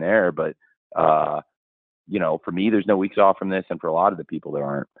off here and there, but, you know, for me, there's no weeks off from this. And for a lot of the people, there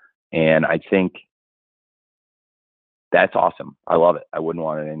aren't. And I think that's awesome. I love it. I wouldn't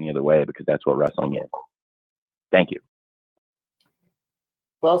want it any other way, because that's what wrestling is. Thank you.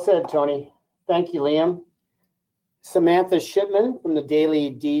 Well said, Tony. Thank you, Liam. Samantha Shipman from the Daily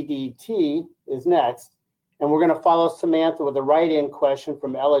DDT is next. And we're going to follow Samantha with a write-in question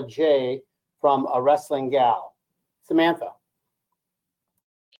from Ella J. from A Wrestling Gal. Samantha.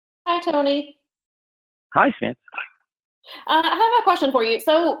 Hi, Tony. Hi, Samantha. I have a question for you.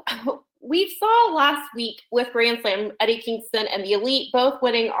 So we saw last week with Grand Slam, Eddie Kingston and the Elite both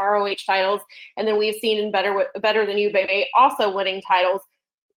winning ROH titles. And then we've seen in Better Than You, Baby also winning titles.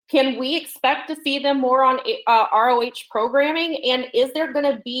 Can we expect to see them more on ROH programming? And is there going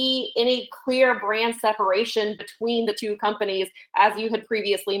to be any clear brand separation between the two companies, as you had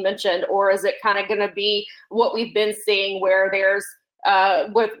previously mentioned? Or is it kind of going to be what we've been seeing, where there's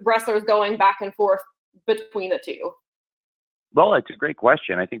with wrestlers going back and forth between the two? Well, it's a great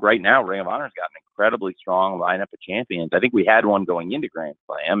question. I think right now Ring of Honor's got an incredibly strong lineup of champions. I think we had one going into Grand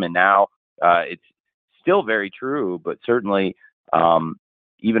Slam, and now it's still very true, but certainly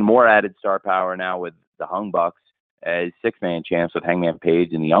even more added star power now with the Hung Bucks as six-man champs with Hangman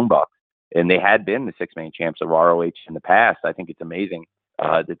Page and the Young Bucks. And they had been the six-man champs of ROH in the past. I think it's amazing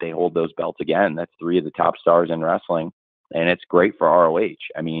that they hold those belts again. That's three of the top stars in wrestling, and it's great for ROH.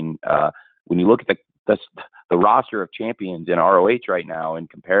 I mean, when you look at the roster of champions in ROH right now and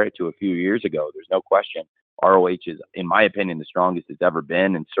compare it to a few years ago, there's no question ROH is, in my opinion, the strongest it's ever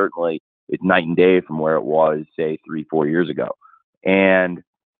been, and certainly it's night and day from where it was, say, 3-4 years ago. And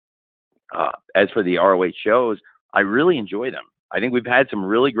as for the ROH shows, I really enjoy them. I think we've had some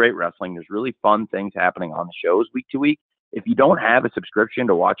really great wrestling. There's really fun things happening on the shows week to week. If you don't have a subscription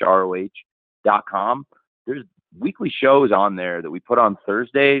to watch ROH.com, there's weekly shows on there that we put on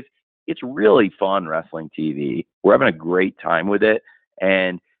Thursdays. It's really fun wrestling TV. We're having a great time with it.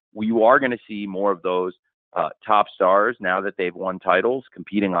 And you are going to see more of those top stars now that they've won titles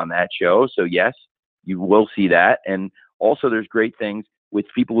competing on that show. So yes, you will see that. And also there's great things with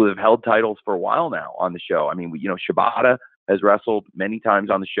people who have held titles for a while now on the show. I mean, Shibata has wrestled many times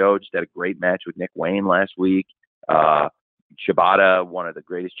on the show, just had a great match with Nick Wayne last week. Shibata, one of the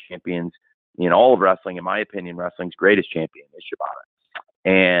greatest champions in all of wrestling, in my opinion, wrestling's greatest champion is Shibata.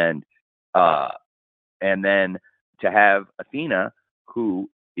 And then to have Athena, who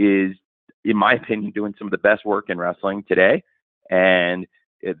is, in my opinion, doing some of the best work in wrestling today. And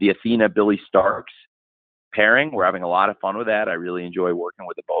the Athena Billy Starks pairing, we're having a lot of fun with that. I really enjoy working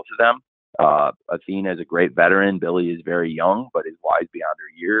with the both of them. Athena is a great veteran. Billy is very young, but is wise beyond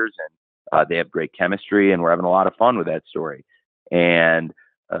her years. And they have great chemistry, and we're having a lot of fun with that story. And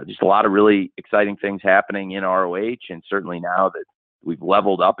just a lot of really exciting things happening in ROH. And certainly now that we've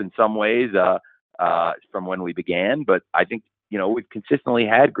leveled up in some ways from when we began. But I think, we've consistently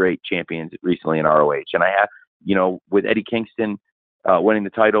had great champions recently in ROH. And I have, with Eddie Kingston winning the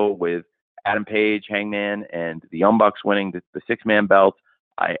title, with Adam Page, Hangman, and the Young Bucks winning the six-man belt,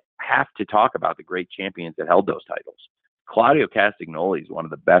 I have to talk about the great champions that held those titles. Claudio Castagnoli is one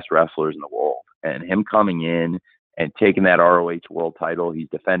of the best wrestlers in the world. And him coming in and taking that ROH world title, he's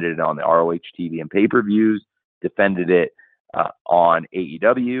defended it on the ROH TV and pay-per-views, defended it on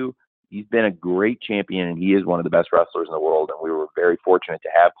AEW. He's been a great champion, and he is one of the best wrestlers in the world. And we were very fortunate to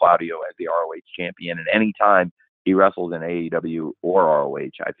have Claudio as the ROH champion. And anytime he wrestles in AEW or ROH,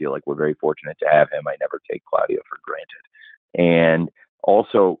 I feel like we're very fortunate to have him. I never take Claudio for granted. And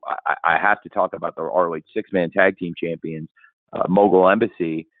also, I have to talk about the ROH six-man tag team champions, Mogul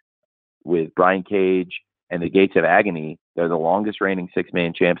Embassy, with Brian Cage and the Gates of Agony. They're the longest reigning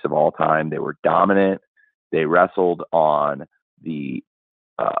six-man champs of all time. They were dominant. They wrestled on the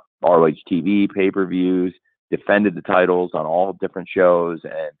ROH TV pay-per-views, defended the titles on all different shows,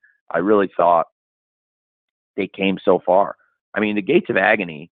 and I really thought they came so far. I mean, the Gates of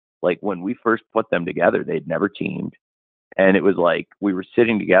Agony, like when we first put them together, they'd never teamed. And it was like we were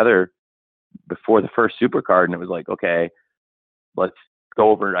sitting together before the first Supercard, and it was like, okay, let's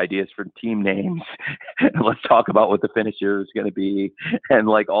go over ideas for team names. And let's talk about what the finisher is going to be and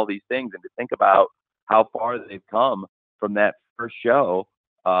like all these things. And to think about how far they've come from that first show,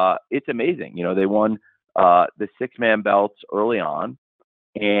 it's amazing. They won the six-man belts early on,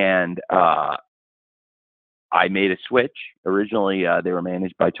 and I made a switch. Originally, they were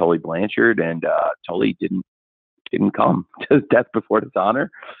managed by Tully Blanchard, and Tully didn't come to Death Before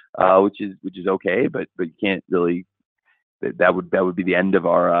Dishonor, which is okay, but you can't really. That would be the end of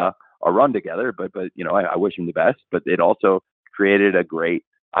our run together. But I wish him the best. But it also created a great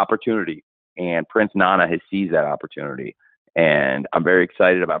opportunity, and Prince Nana has seized that opportunity. And I'm very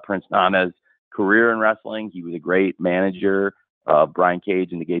excited about Prince Nana's career in wrestling. He was a great manager of Brian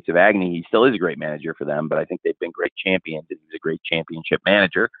Cage and the Gates of Agony. He still is a great manager for them, but I think they've been great champions. He's a great championship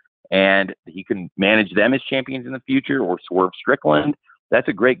manager, and he can manage them as champions in the future, or Swerve Strickland. That's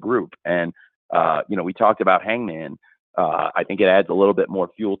a great group. And, we talked about Hangman. I think it adds a little bit more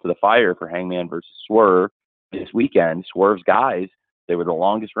fuel to the fire for Hangman versus Swerve this weekend. Swerve's guys, they were the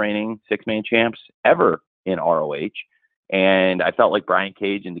longest reigning six-man champs ever in ROH. And I felt like Brian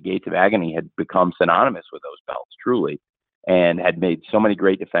Cage and the Gates of Agony had become synonymous with those belts, truly, and had made so many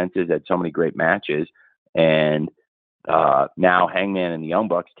great defenses, had so many great matches. And now Hangman and the Young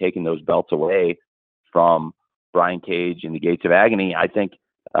Bucks taking those belts away from Brian Cage and the Gates of Agony. I think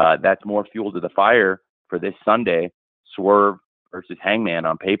that's more fuel to the fire for this Sunday, Swerve versus Hangman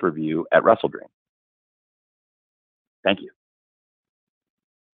on pay-per-view at WrestleDream. Thank you.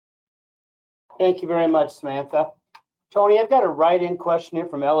 Thank you very much, Samantha. Tony, I've got a write-in question here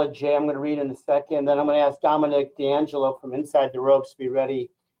from Ella J. I'm going to read in a second. Then I'm going to ask Dominic D'Angelo from Inside the Ropes to be ready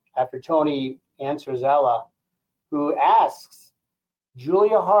after Tony answers Ella, who asks,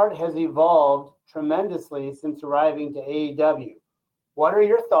 Julia Hart has evolved tremendously since arriving to AEW. What are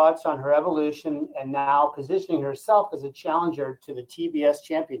your thoughts on her evolution and now positioning herself as a challenger to the TBS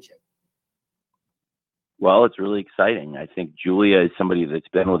Championship? Well, it's really exciting. I think Julia is somebody that's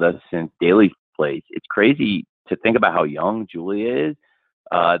been with us since Daly's Place. It's crazy to think about how young Julia is,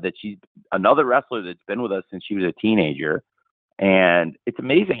 that she's another wrestler that's been with us since she was a teenager. And it's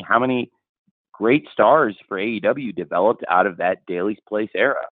amazing how many great stars for AEW developed out of that Daly's Place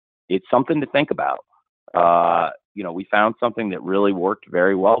era. It's something to think about. We found something that really worked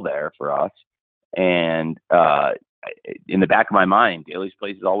very well there for us. And in the back of my mind, Daly's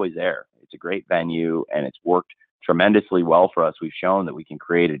Place is always there. It's a great venue, and it's worked tremendously well for us. We've shown that we can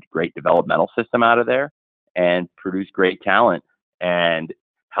create a great developmental system out of there and produce great talent and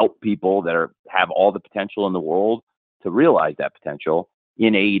help people that have all the potential in the world to realize that potential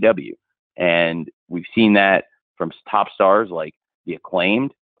in AEW. And we've seen that from top stars like the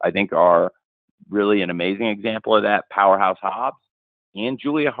Acclaimed, I think, are really an amazing example of that. Powerhouse Hobbs and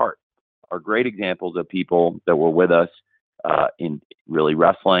Julia Hart are great examples of people that were with us in really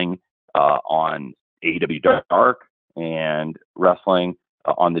wrestling on AEW Dark and wrestling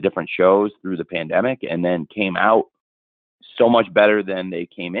on the different shows through the pandemic, and then came out so much better than they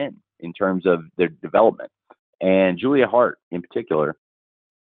came in terms of their development. And Julia Hart in particular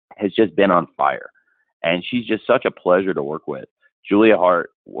has just been on fire, and she's just such a pleasure to work with. Julia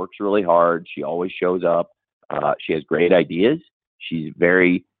Hart works really hard. She always shows up. She has great ideas. She's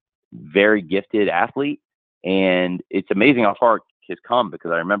very, very gifted athlete, and it's amazing how far it has come,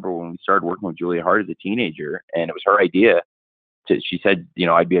 because I remember when we started working with Julia Hart as a teenager, and it was her idea she said,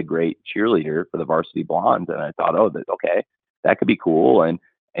 I'd be a great cheerleader for the Varsity Blondes. And I thought, okay, that could be cool. And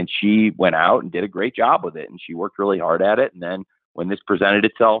she went out and did a great job with it, and she worked really hard at it. And then when this presented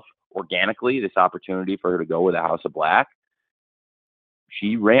itself organically, this opportunity for her to go with the House of Black,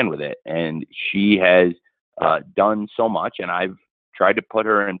 she ran with it, and she has done so much. And I've tried to put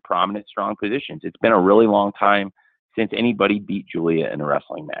her in prominent, strong positions. It's been a really long time since anybody beat Julia in a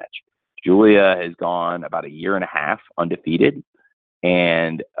wrestling match. Julia has gone about a year and a half undefeated.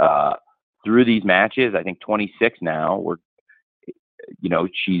 And through these matches, I think 26 now,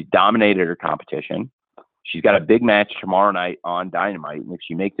 she's dominated her competition. She's got a big match tomorrow night on Dynamite. And if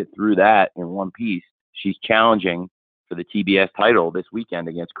she makes it through that in one piece, she's challenging for the TBS title this weekend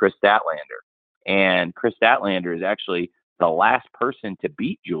against Chris Statlander. And Chris Statlander is actually the last person to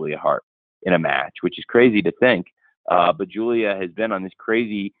beat Julia Hart in a match, which is crazy to think. But Julia has been on this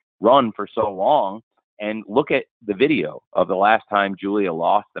crazy run for so long. And look at the video of the last time Julia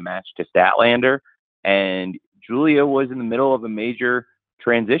lost the match to Statlander. And Julia was in the middle of a major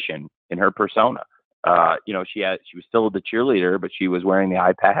transition in her persona. She was still the cheerleader, but she was wearing the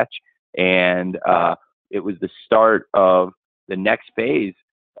eye patch. And it was the start of the next phase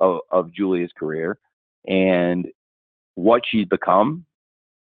of Julia's career. And what she's become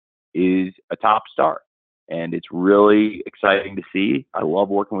is a top star. And it's really exciting to see. I love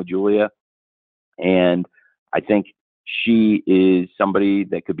working with Julia. And I think she is somebody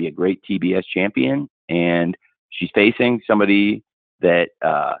that could be a great TBS champion. And she's facing somebody that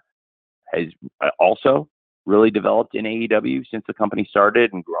has also really developed in AEW since the company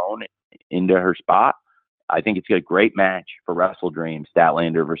started and grown into her spot. I think it's a great match for WrestleDream,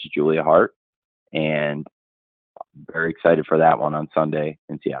 Statlander versus Julia Hart. And I'm very excited for that one on Sunday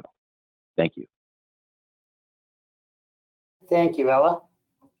in Seattle. Thank you. Thank you, Ella.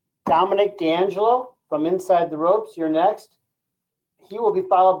 Dominic D'Angelo from Inside the Ropes, you're next. He will be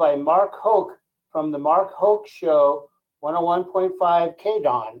followed by Mark Hoke from the Mark Hoke Show, 101.5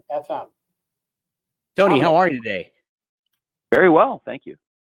 KDON FM. Tony, how are you today? Very well, thank you.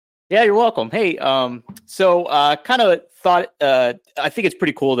 Yeah, you're welcome. Hey, so kind of thought, I think it's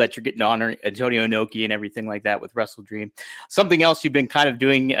pretty cool that you're getting to honor Antonio Inoki and everything like that with WrestleDream. Something else you've been kind of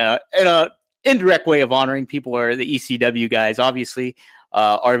doing in a indirect way of honoring people are the ECW guys. Obviously,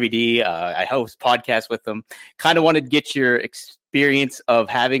 RVD, I host podcasts with them. Kind of wanted to get your experience of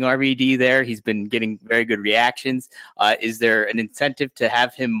having RVD there. He's been getting very good reactions. Is there an incentive to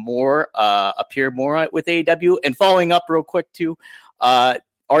have him appear more with AEW? And following up real quick too,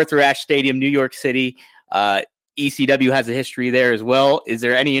 Arthur Ashe Stadium, New York City. ECW has a history there as well. Is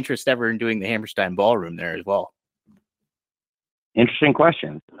there any interest ever in doing the Hammerstein Ballroom there as well? Interesting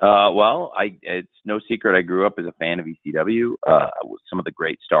question. It's no secret I grew up as a fan of ECW. Some of the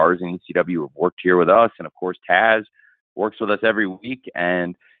great stars in ECW have worked here with us. And of course, Taz works with us every week.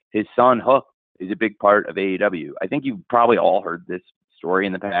 And his son, Hook, is a big part of AEW. I think you've probably all heard this story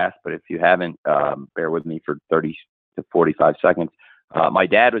in the past, but if you haven't, bear with me for 30 to 45 seconds. My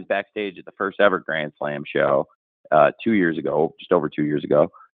dad was backstage at the first ever Grand Slam show 2 years ago, just over 2 years ago,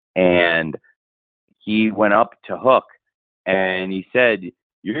 and he went up to Hook and he said,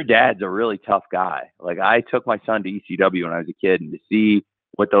 "Your dad's a really tough guy. Like, I took my son to ECW when I was a kid, and to see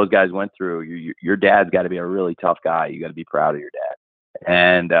what those guys went through, your dad's got to be a really tough guy. You got to be proud of your dad."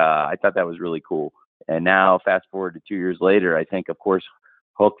 And I thought that was really cool. And now, fast forward to 2 years later, I think, of course,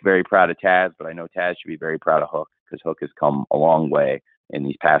 Hook very proud of Taz, but I know Taz should be very proud of Hook because Hook has come a long way in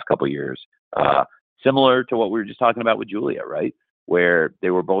these past couple of years. Similar to what we were just talking about with Julia, right? Where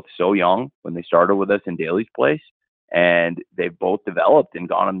they were both so young when they started with us in Daly's Place, and they've both developed and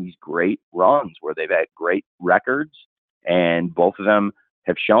gone on these great runs where they've had great records, and both of them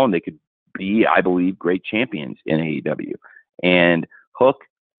have shown they could be, I believe, great champions in AEW. And Hook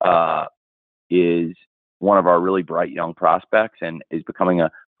is one of our really bright young prospects and is becoming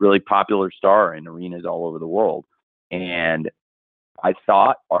a really popular star in arenas all over the world. And I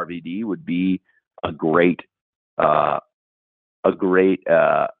thought RVD would be a great partner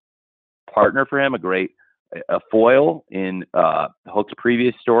for him, a foil in Hook's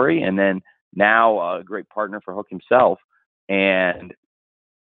previous story, and then now a great partner for Hook himself. And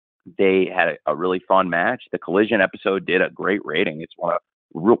they had a really fun match. The Collision episode did a great rating. It's one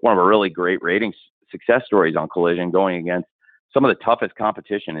of a really great ratings success stories on Collision, going against some of the toughest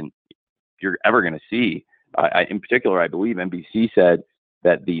competition and you're ever going to see. In particular, I believe NBC said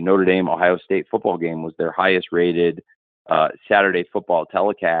that the Notre Dame Ohio State football game was their highest rated Saturday football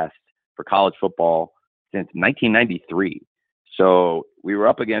telecast for college football since 1993. So we were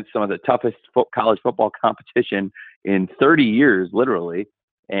up against some of the toughest college football competition in 30 years, literally,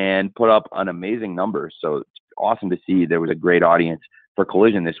 and put up an amazing number. So it's awesome to see there was a great audience for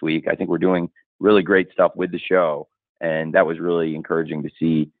Collision this week. I think we're doing really great stuff with the show, and that was really encouraging to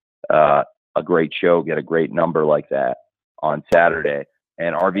see a great show get a great number like that on Saturday.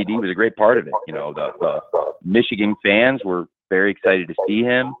 And RVD was a great part of it. You know, the Michigan fans were very excited to see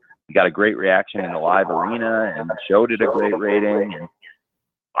him. He got a great reaction in the live arena, and the show did a great rating. And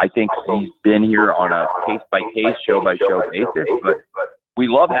I think he's been here on a case-by-case, show-by-show basis, but we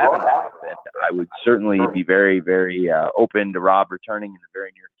love having him. And I would certainly be very, very open to Rob returning in the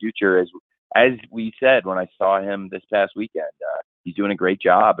very near future. As we said when I saw him this past weekend, he's doing a great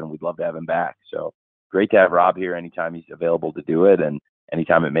job, and we'd love to have him back. So great to have Rob here anytime he's available to do it, and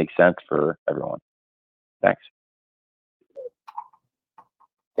anytime it makes sense for everyone. Thanks.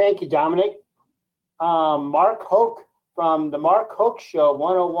 Thank you, Dominic. Mark Hoke from the Mark Hoke Show,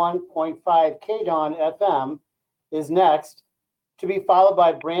 101.5 KDON FM, is next, to be followed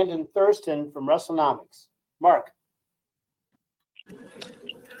by Brandon Thurston from WrestleNomics. Mark.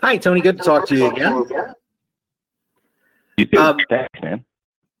 Hi, Tony. Good to talk to you again. You too. Thanks, man.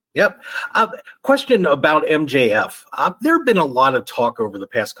 Yep. Question about MJF. There have been a lot of talk over the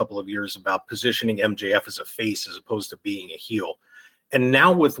past couple of years about positioning MJF as a face as opposed to being a heel. And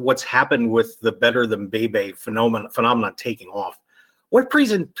now with what's happened with the Better Than Bebe phenomenon taking off, what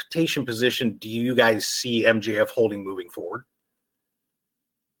presentation position do you guys see MJF holding moving forward?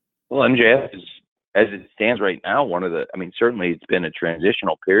 Well, MJF is, as it stands right now, certainly it's been a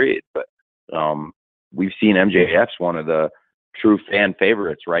transitional period, but we've seen MJF's one of the true fan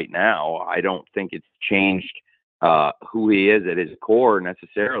favorites right now. I don't think it's changed who he is at his core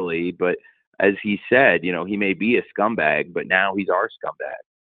necessarily, but as he said, you know, he may be a scumbag, but now he's our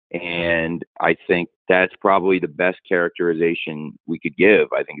scumbag. And I think that's probably the best characterization we could give.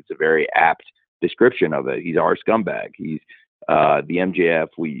 I think it's a very apt description of it. He's our scumbag. He's the MJF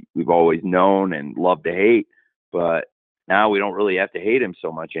we've always known and loved to hate, but now we don't really have to hate him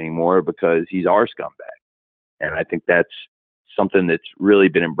so much anymore because he's our scumbag. And I think that's something that's really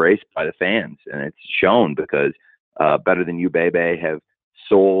been embraced by the fans, and it's shown because Better Than You Bebe have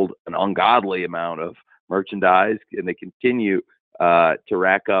sold an ungodly amount of merchandise, and they continue to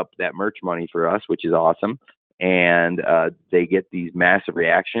rack up that merch money for us, which is awesome. And they get these massive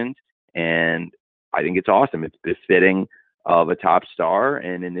reactions, and I think it's awesome. It's befitting of a top star,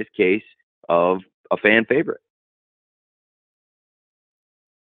 and in this case, of a fan favorite.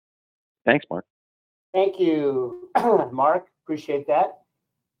 Thanks, Mark. Thank you, Mark. Appreciate that.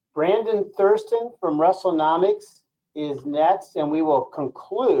 Brandon Thurston from WrestleNomics is next, and we will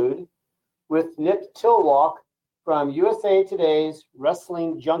conclude with Nick Tillwalk from USA Today's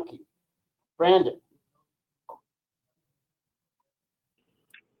Wrestling Junkie. Brandon.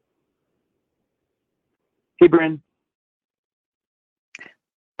 Hey, Brandon.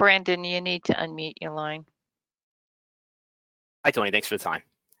 Brandon, you need to unmute your line. Hi, Tony. Thanks for the time.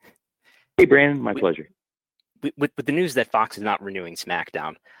 Hey, Brandon, my pleasure. With the news that Fox is not renewing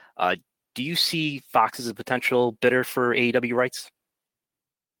SmackDown, do you see Fox as a potential bidder for AEW rights?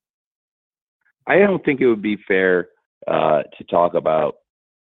 I don't think it would be fair to talk about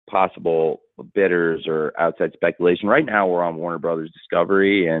possible bidders or outside speculation. Right now, we're on Warner Brothers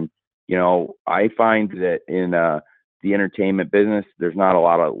Discovery, and I find that in the entertainment business, there's not a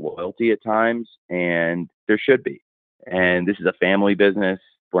lot of loyalty at times, and there should be. And this is a family business.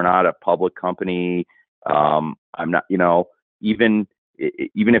 We're not a public company. I'm not, even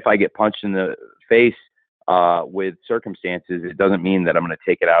if I get punched in the face with circumstances, it doesn't mean that I'm going to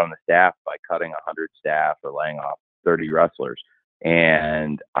take it out on the staff by cutting 100 staff or laying off 30 wrestlers.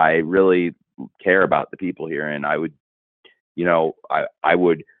 And I really care about the people here, and I would, I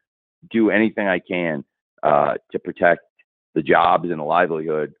would do anything I can to protect the jobs and the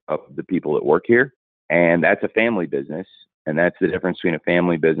livelihood of the people that work here. And that's a family business. And that's the difference between a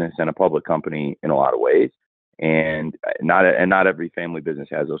family business and a public company in a lot of ways. And not every family business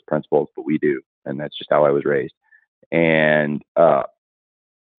has those principles, but we do. And that's just how I was raised. And I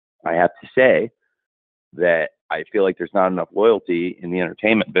have to say that I feel like there's not enough loyalty in the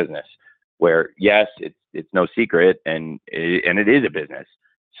entertainment business, where yes, it's no secret, and it is a business.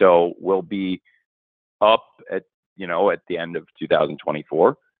 So we'll be up at the end of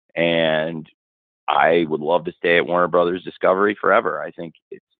 2024, and I would love to stay at Warner Brothers Discovery forever. I think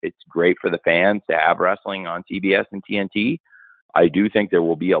it's great for the fans to have wrestling on TBS and TNT. I do think there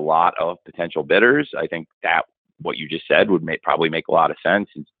will be a lot of potential bidders. I think that what you just said would probably make a lot of sense,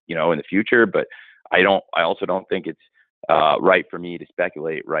 in the future. But I also don't think it's right for me to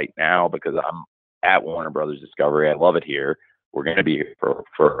speculate right now, because I'm at Warner Brothers Discovery. I love it here. We're going to be here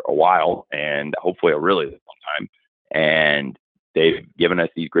for a while, and hopefully a really long time. And they've given us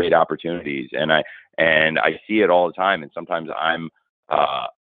these great opportunities, and I see it all the time. And sometimes I'm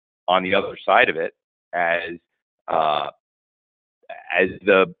on the other side of it as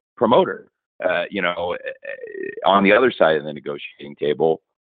the promoter, on the other side of the negotiating table,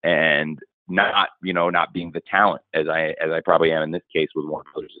 and not being the talent as I probably am in this case with Warner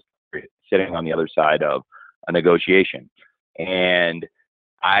Brothers, sitting on the other side of a negotiation. And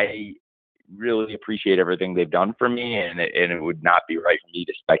I really appreciate everything they've done for me, and it would not be right for me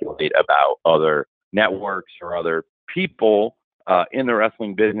to speculate about other networks or other people in the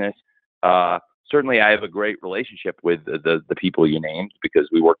wrestling business. Certainly, I have a great relationship with the people you named, because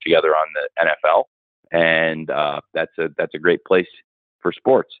we work together on the NFL, and that's a great place for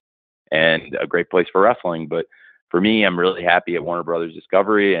sports and a great place for wrestling. But for me, I'm really happy at Warner Brothers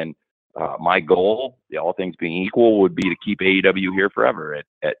Discovery, and my goal, all things being equal, would be to keep AEW here forever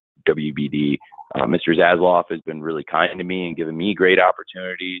at WBD. Mr. Zasloff has been really kind to me and given me great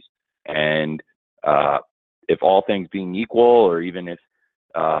opportunities. And if all things being equal, or even if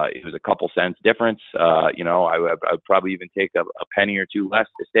it was a couple cents difference, I would probably even take a penny or two less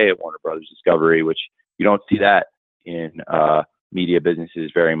to stay at Warner Brothers Discovery, which you don't see that in media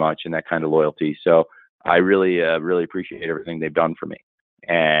businesses very much, and that kind of loyalty. So I really appreciate everything they've done for me.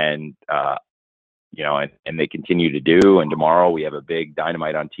 And and they continue to do. And tomorrow we have a big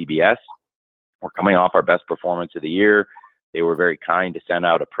Dynamite on TBS. We're coming off our best performance of the year. They were very kind to send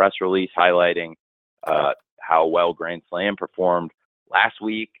out a press release highlighting how well Grand Slam performed last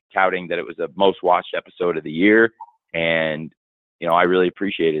week, touting that it was the most watched episode of the year. And I really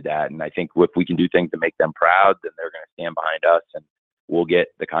appreciated that. And I think if we can do things to make them proud, then they're going to stand behind us, and we'll get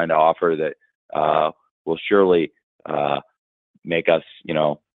the kind of offer that will surely make us,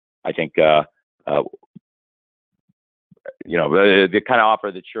 I think, the kind of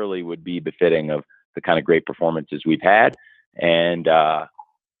offer that surely would be befitting of the kind of great performances we've had. And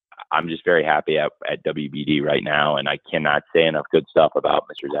I'm just very happy at WBD right now, and I cannot say enough good stuff about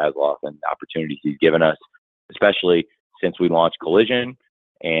Mr. Zasloff and the opportunities he's given us, especially since we launched Collision.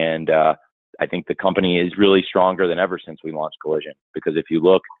 And I think the company is really stronger than ever since we launched Collision, because if you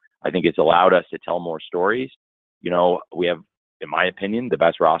look, I think it's allowed us to tell more stories. We have, in my opinion, the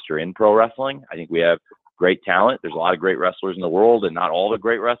best roster in pro wrestling. I think we have great talent. There's a lot of great wrestlers in the world, and not all the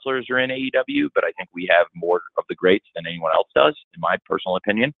great wrestlers are in AEW, but I think we have more of the greats than anyone else does, in my personal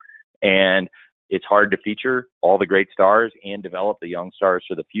opinion. And it's hard to feature all the great stars and develop the young stars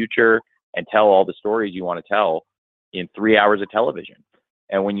for the future and tell all the stories you want to tell in 3 hours of television.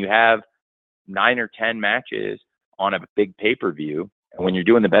 And when you have 9 or 10 matches on a big pay-per-view, and when you're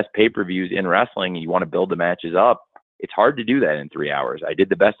doing the best pay-per-views in wrestling and you want to build the matches up, it's hard to do that in 3 hours. I did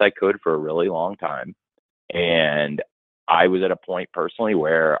the best I could for a really long time. And I was at a point personally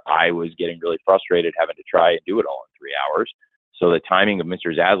where I was getting really frustrated having to try and do it all in 3 hours. So the timing of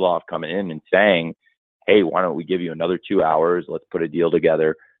Mr. Zasloff coming in and saying, hey, why don't we give you another 2 hours? Let's put a deal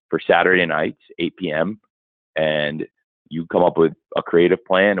together for Saturday nights, 8 p.m., and you come up with a creative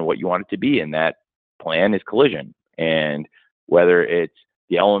plan of what you want it to be, and that plan is Collision. And whether it's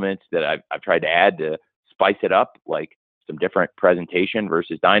the elements that I've tried to add to spice it up, like some different presentation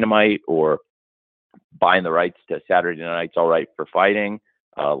versus Dynamite, or buying the rights to Saturday Night's All Right for Fighting,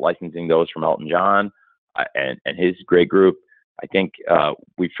 licensing those from Elton John and his great group. I think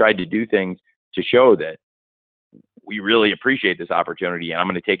we've tried to do things to show that we really appreciate this opportunity, and I'm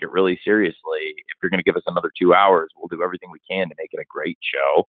going to take it really seriously. If you're going to give us another 2 hours, we'll do everything we can to make it a great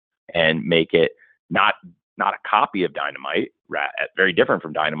show and make it not a copy of Dynamite, very different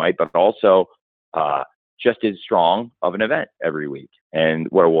from Dynamite, but also just as strong of an event every week, and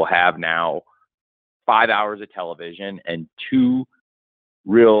where we'll have now 5 hours of television and 2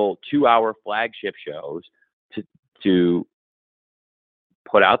 real 2-hour flagship shows to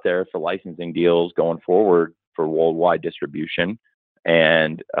put out there for licensing deals going forward for worldwide distribution.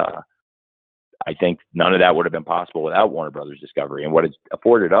 And I think none of that would have been possible without Warner Brothers Discovery. And what it's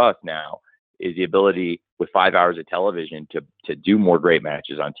afforded us now is the ability, with 5 hours of television, to do more great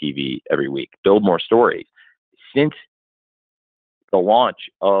matches on TV every week, build more stories. Since the launch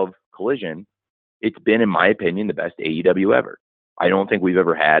of Collision, it's been, in my opinion, the best AEW ever. I don't think we've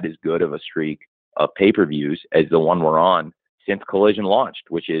ever had as good of a streak of pay-per-views as the one we're on since Collision launched,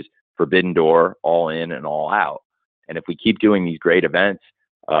 which is Forbidden Door, All In, and All Out. And if we keep doing these great events,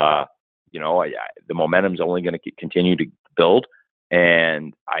 the momentum's only going to continue to build.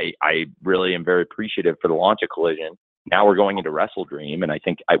 And I really am very appreciative for the launch of Collision. Now we're going into WrestleDream, and I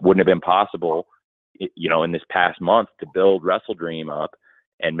think it wouldn't have been possible, in this past month, to build WrestleDream up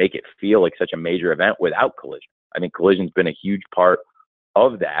and make it feel like such a major event without Collision. I think Collision's been a huge part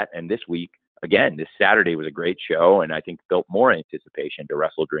of that. And this week, again, this Saturday was a great show, and I think built more anticipation to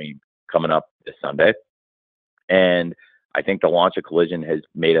WrestleDream coming up this Sunday. And I think the launch of Collision has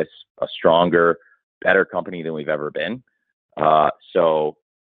made us a stronger, better company than we've ever been. So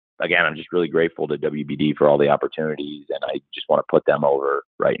again, I'm just really grateful to WBD for all the opportunities, and I just want to put them over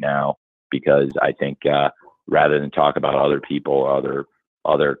right now, because I think rather than talk about other people,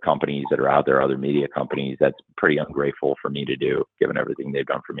 other companies that are out there, other media companies, that's pretty ungrateful for me to do, given everything they've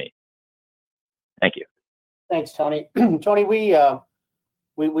done for me. Thank you. Thanks, Tony. Tony, we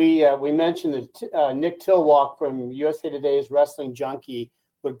mentioned that Nick Tillwalk from USA Today's Wrestling Junkie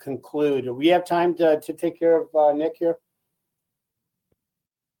would conclude. Do we have time to take care of Nick here?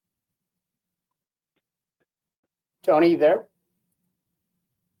 Tony, you there?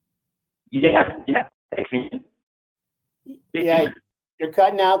 Yeah. Yeah, you're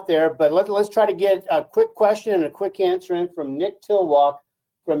cutting out there, but let's try to get a quick question and a quick answer in from Nick Tillwalk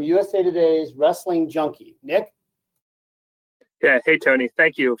from USA Today's Wrestling Junkie. Nick? Yeah. Hey, Tony.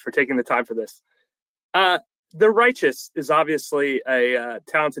 Thank you for taking the time for this. The Righteous is obviously a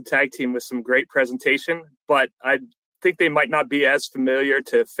talented tag team with some great presentation, but I think they might not be as familiar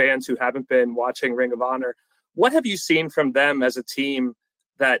to fans who haven't been watching Ring of Honor. What have you seen from them as a team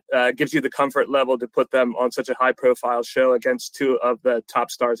that gives you the comfort level to put them on such a high-profile show against 2 of the top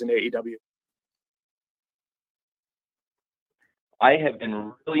stars in AEW? I have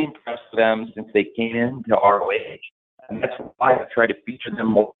been really impressed with them since they came into ROH. And that's why I've tried to feature them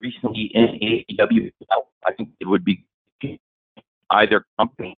more recently in AEW. I think it would be either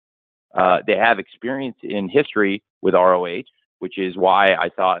company. They have experience in history with ROH, which is why I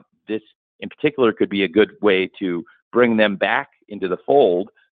thought this in particular could be a good way to bring them back into the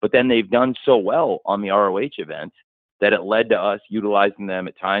fold. But then they've done so well on the ROH events that it led to us utilizing them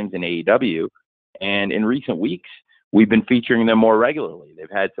at times in AEW. And in recent weeks, we've been featuring them more regularly.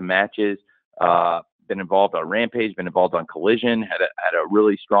 They've had some matches, been involved on Rampage, been involved on Collision, had a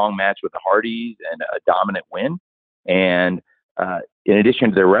really strong match with the Hardys and a dominant win. And in addition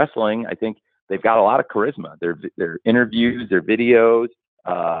to their wrestling, I think they've got a lot of charisma. Their interviews, their videos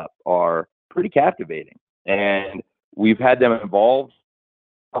are pretty captivating. And we've had them involved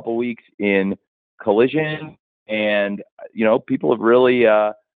a couple weeks in Collision, and people have really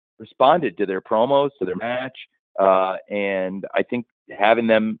responded to their promos, to their match, and I think having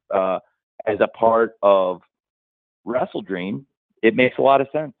them as a part of WrestleDream, it makes a lot of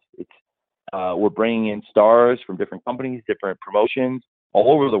sense. It's we're bringing in stars from different companies, different promotions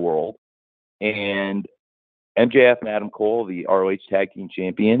all over the world, and MJF and Adam Cole, the ROH Tag Team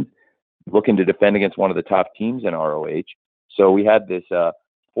Champions, looking to defend against one of the top teams in ROH. So we had this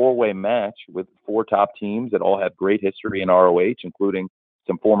 4-way match with 4 top teams that all have great history in ROH, including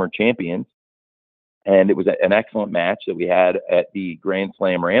some former champions. And it was an excellent match that we had at the Grand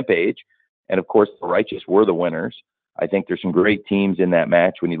Slam Rampage. And of course, the Righteous were the winners. I think there's some great teams in that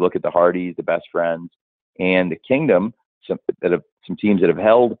match when you look at the Hardys, the Best Friends, and the Kingdom. some teams that have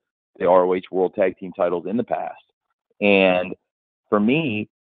held the ROH World Tag Team titles in the past. And for me,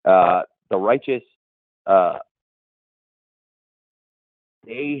 the Righteous,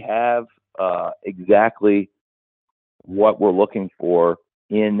 they have exactly what we're looking for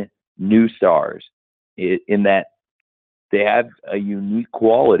in new stars, in that they have a unique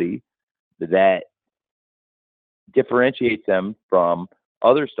quality that differentiates them from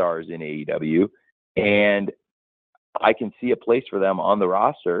other stars in AEW, and I can see a place for them on the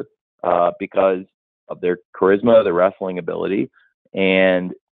roster because of their charisma, their wrestling ability,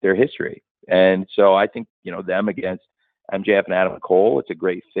 and their history. And so I think, them against MJF and Adam Cole, it's a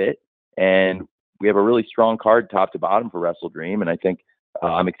great fit, and we have a really strong card top to bottom for WrestleDream, and I think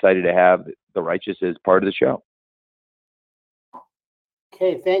I'm excited to have the Righteous as part of the show.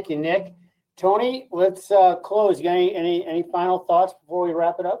 Okay, thank you, Nick. Tony, let's close. You got any final thoughts before we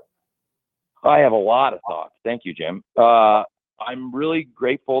wrap it up? I have a lot of thoughts. Thank you, Jim. I'm really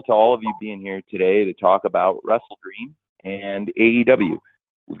grateful to all of you being here today to talk about WrestleDream and AEW.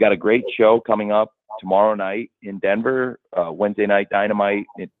 We've got a great show coming up tomorrow night in Denver, Wednesday Night Dynamite,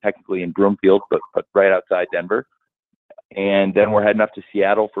 technically in Broomfield, but right outside Denver. And then we're heading up to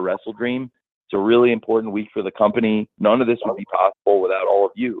Seattle for WrestleDream. It's a really important week for the company. None of this would be possible without all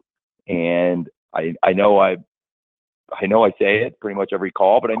of you. And I know I say it pretty much every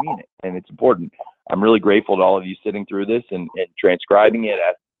call, but I mean it, and it's important. I'm really grateful to all of you sitting through this and transcribing it,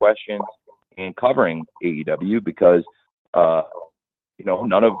 asking questions, and covering AEW because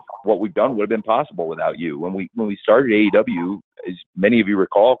none of what we've done would have been possible without you. When we started AEW, as many of you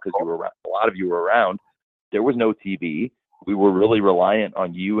recall, because a lot of you were around, there was no TV. We were really reliant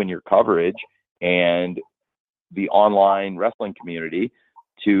on you and your coverage and the online wrestling community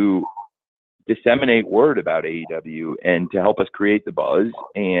to disseminate word about AEW and to help us create the buzz.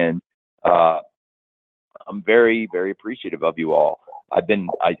 And I'm very, very appreciative of you all. I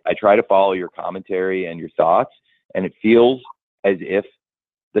try to follow your commentary and your thoughts, and it feels as if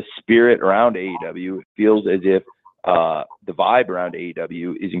the spirit around AEW, it feels as if the vibe around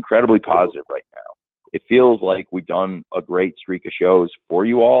AEW is incredibly positive right now. It feels like we've done a great streak of shows for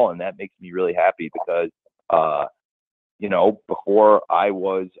you all, and that makes me really happy because before I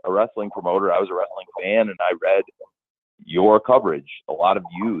was a wrestling promoter, I was a wrestling fan, and I read your coverage. A lot of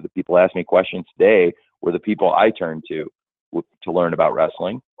you, the people ask me questions today, were the people I turned to learn about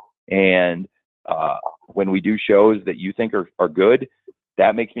wrestling. And when we do shows that you think are good,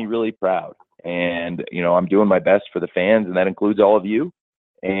 that makes me really proud. And, I'm doing my best for the fans, and that includes all of you.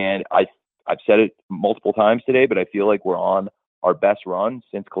 And I've said it multiple times today, but I feel like we're on our best run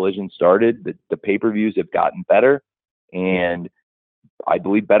since Collision started. The pay-per-views have gotten better, and I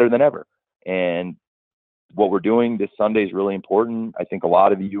believe better than ever. And what we're doing this Sunday is really important. I think a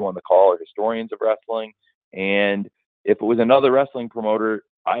lot of you on the call are historians of wrestling. And if it was another wrestling promoter,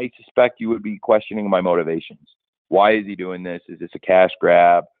 I suspect you would be questioning my motivations. Why is he doing this? Is this a cash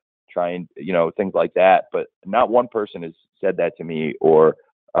grab? Trying, things like that. But not one person has said that to me or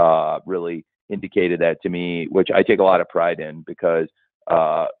really indicated that to me, which I take a lot of pride in because,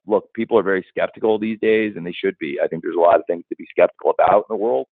 look, people are very skeptical these days, and they should be. I think there's a lot of things to be skeptical about in the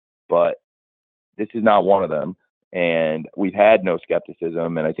world, but this is not one of them. And we've had no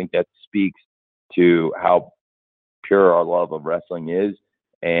skepticism, and I think that speaks to how pure our love of wrestling is,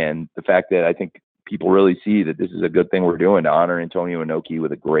 and the fact that I think people really see that this is a good thing we're doing to honor Antonio Inoki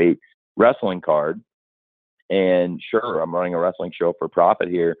with a great wrestling card. And sure, I'm running a wrestling show for profit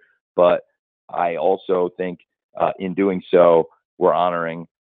here, but I also think in doing so, we're honoring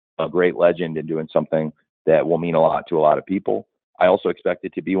a great legend and doing something that will mean a lot to a lot of people. I also expect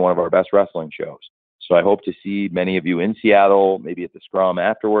it to be one of our best wrestling shows. So I hope to see many of you in Seattle, maybe at the Scrum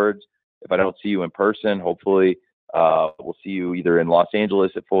afterwards. If I don't see you in person, hopefully we'll see you either in Los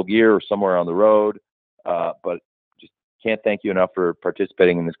Angeles at Full Gear or somewhere on the road. But just can't thank you enough for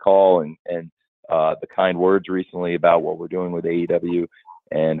participating in this call and the kind words recently about what we're doing with AEW.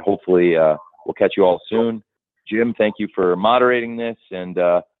 And hopefully we'll catch you all soon. Jim, thank you for moderating this. And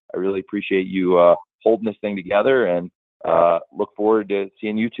I really appreciate you holding this thing together, and look forward to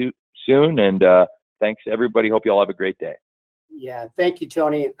seeing you two soon. And thanks, everybody. Hope you all have a great day. Yeah, thank you,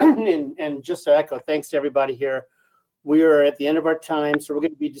 Tony. and just to echo, thanks to everybody here. We are at the end of our time, so we're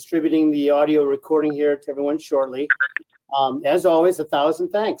going to be distributing the audio recording here to everyone shortly. As always, 1,000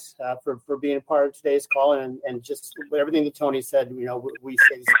 thanks for being a part of today's call and just everything that Tony said. We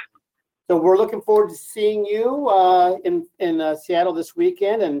say. So we're looking forward to seeing you in Seattle this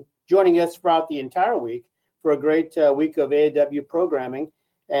weekend and joining us throughout the entire week for a great week of AEW programming.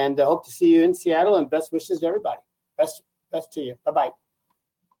 And I hope to see you in Seattle, and best wishes to everybody. Best to you. Bye-bye.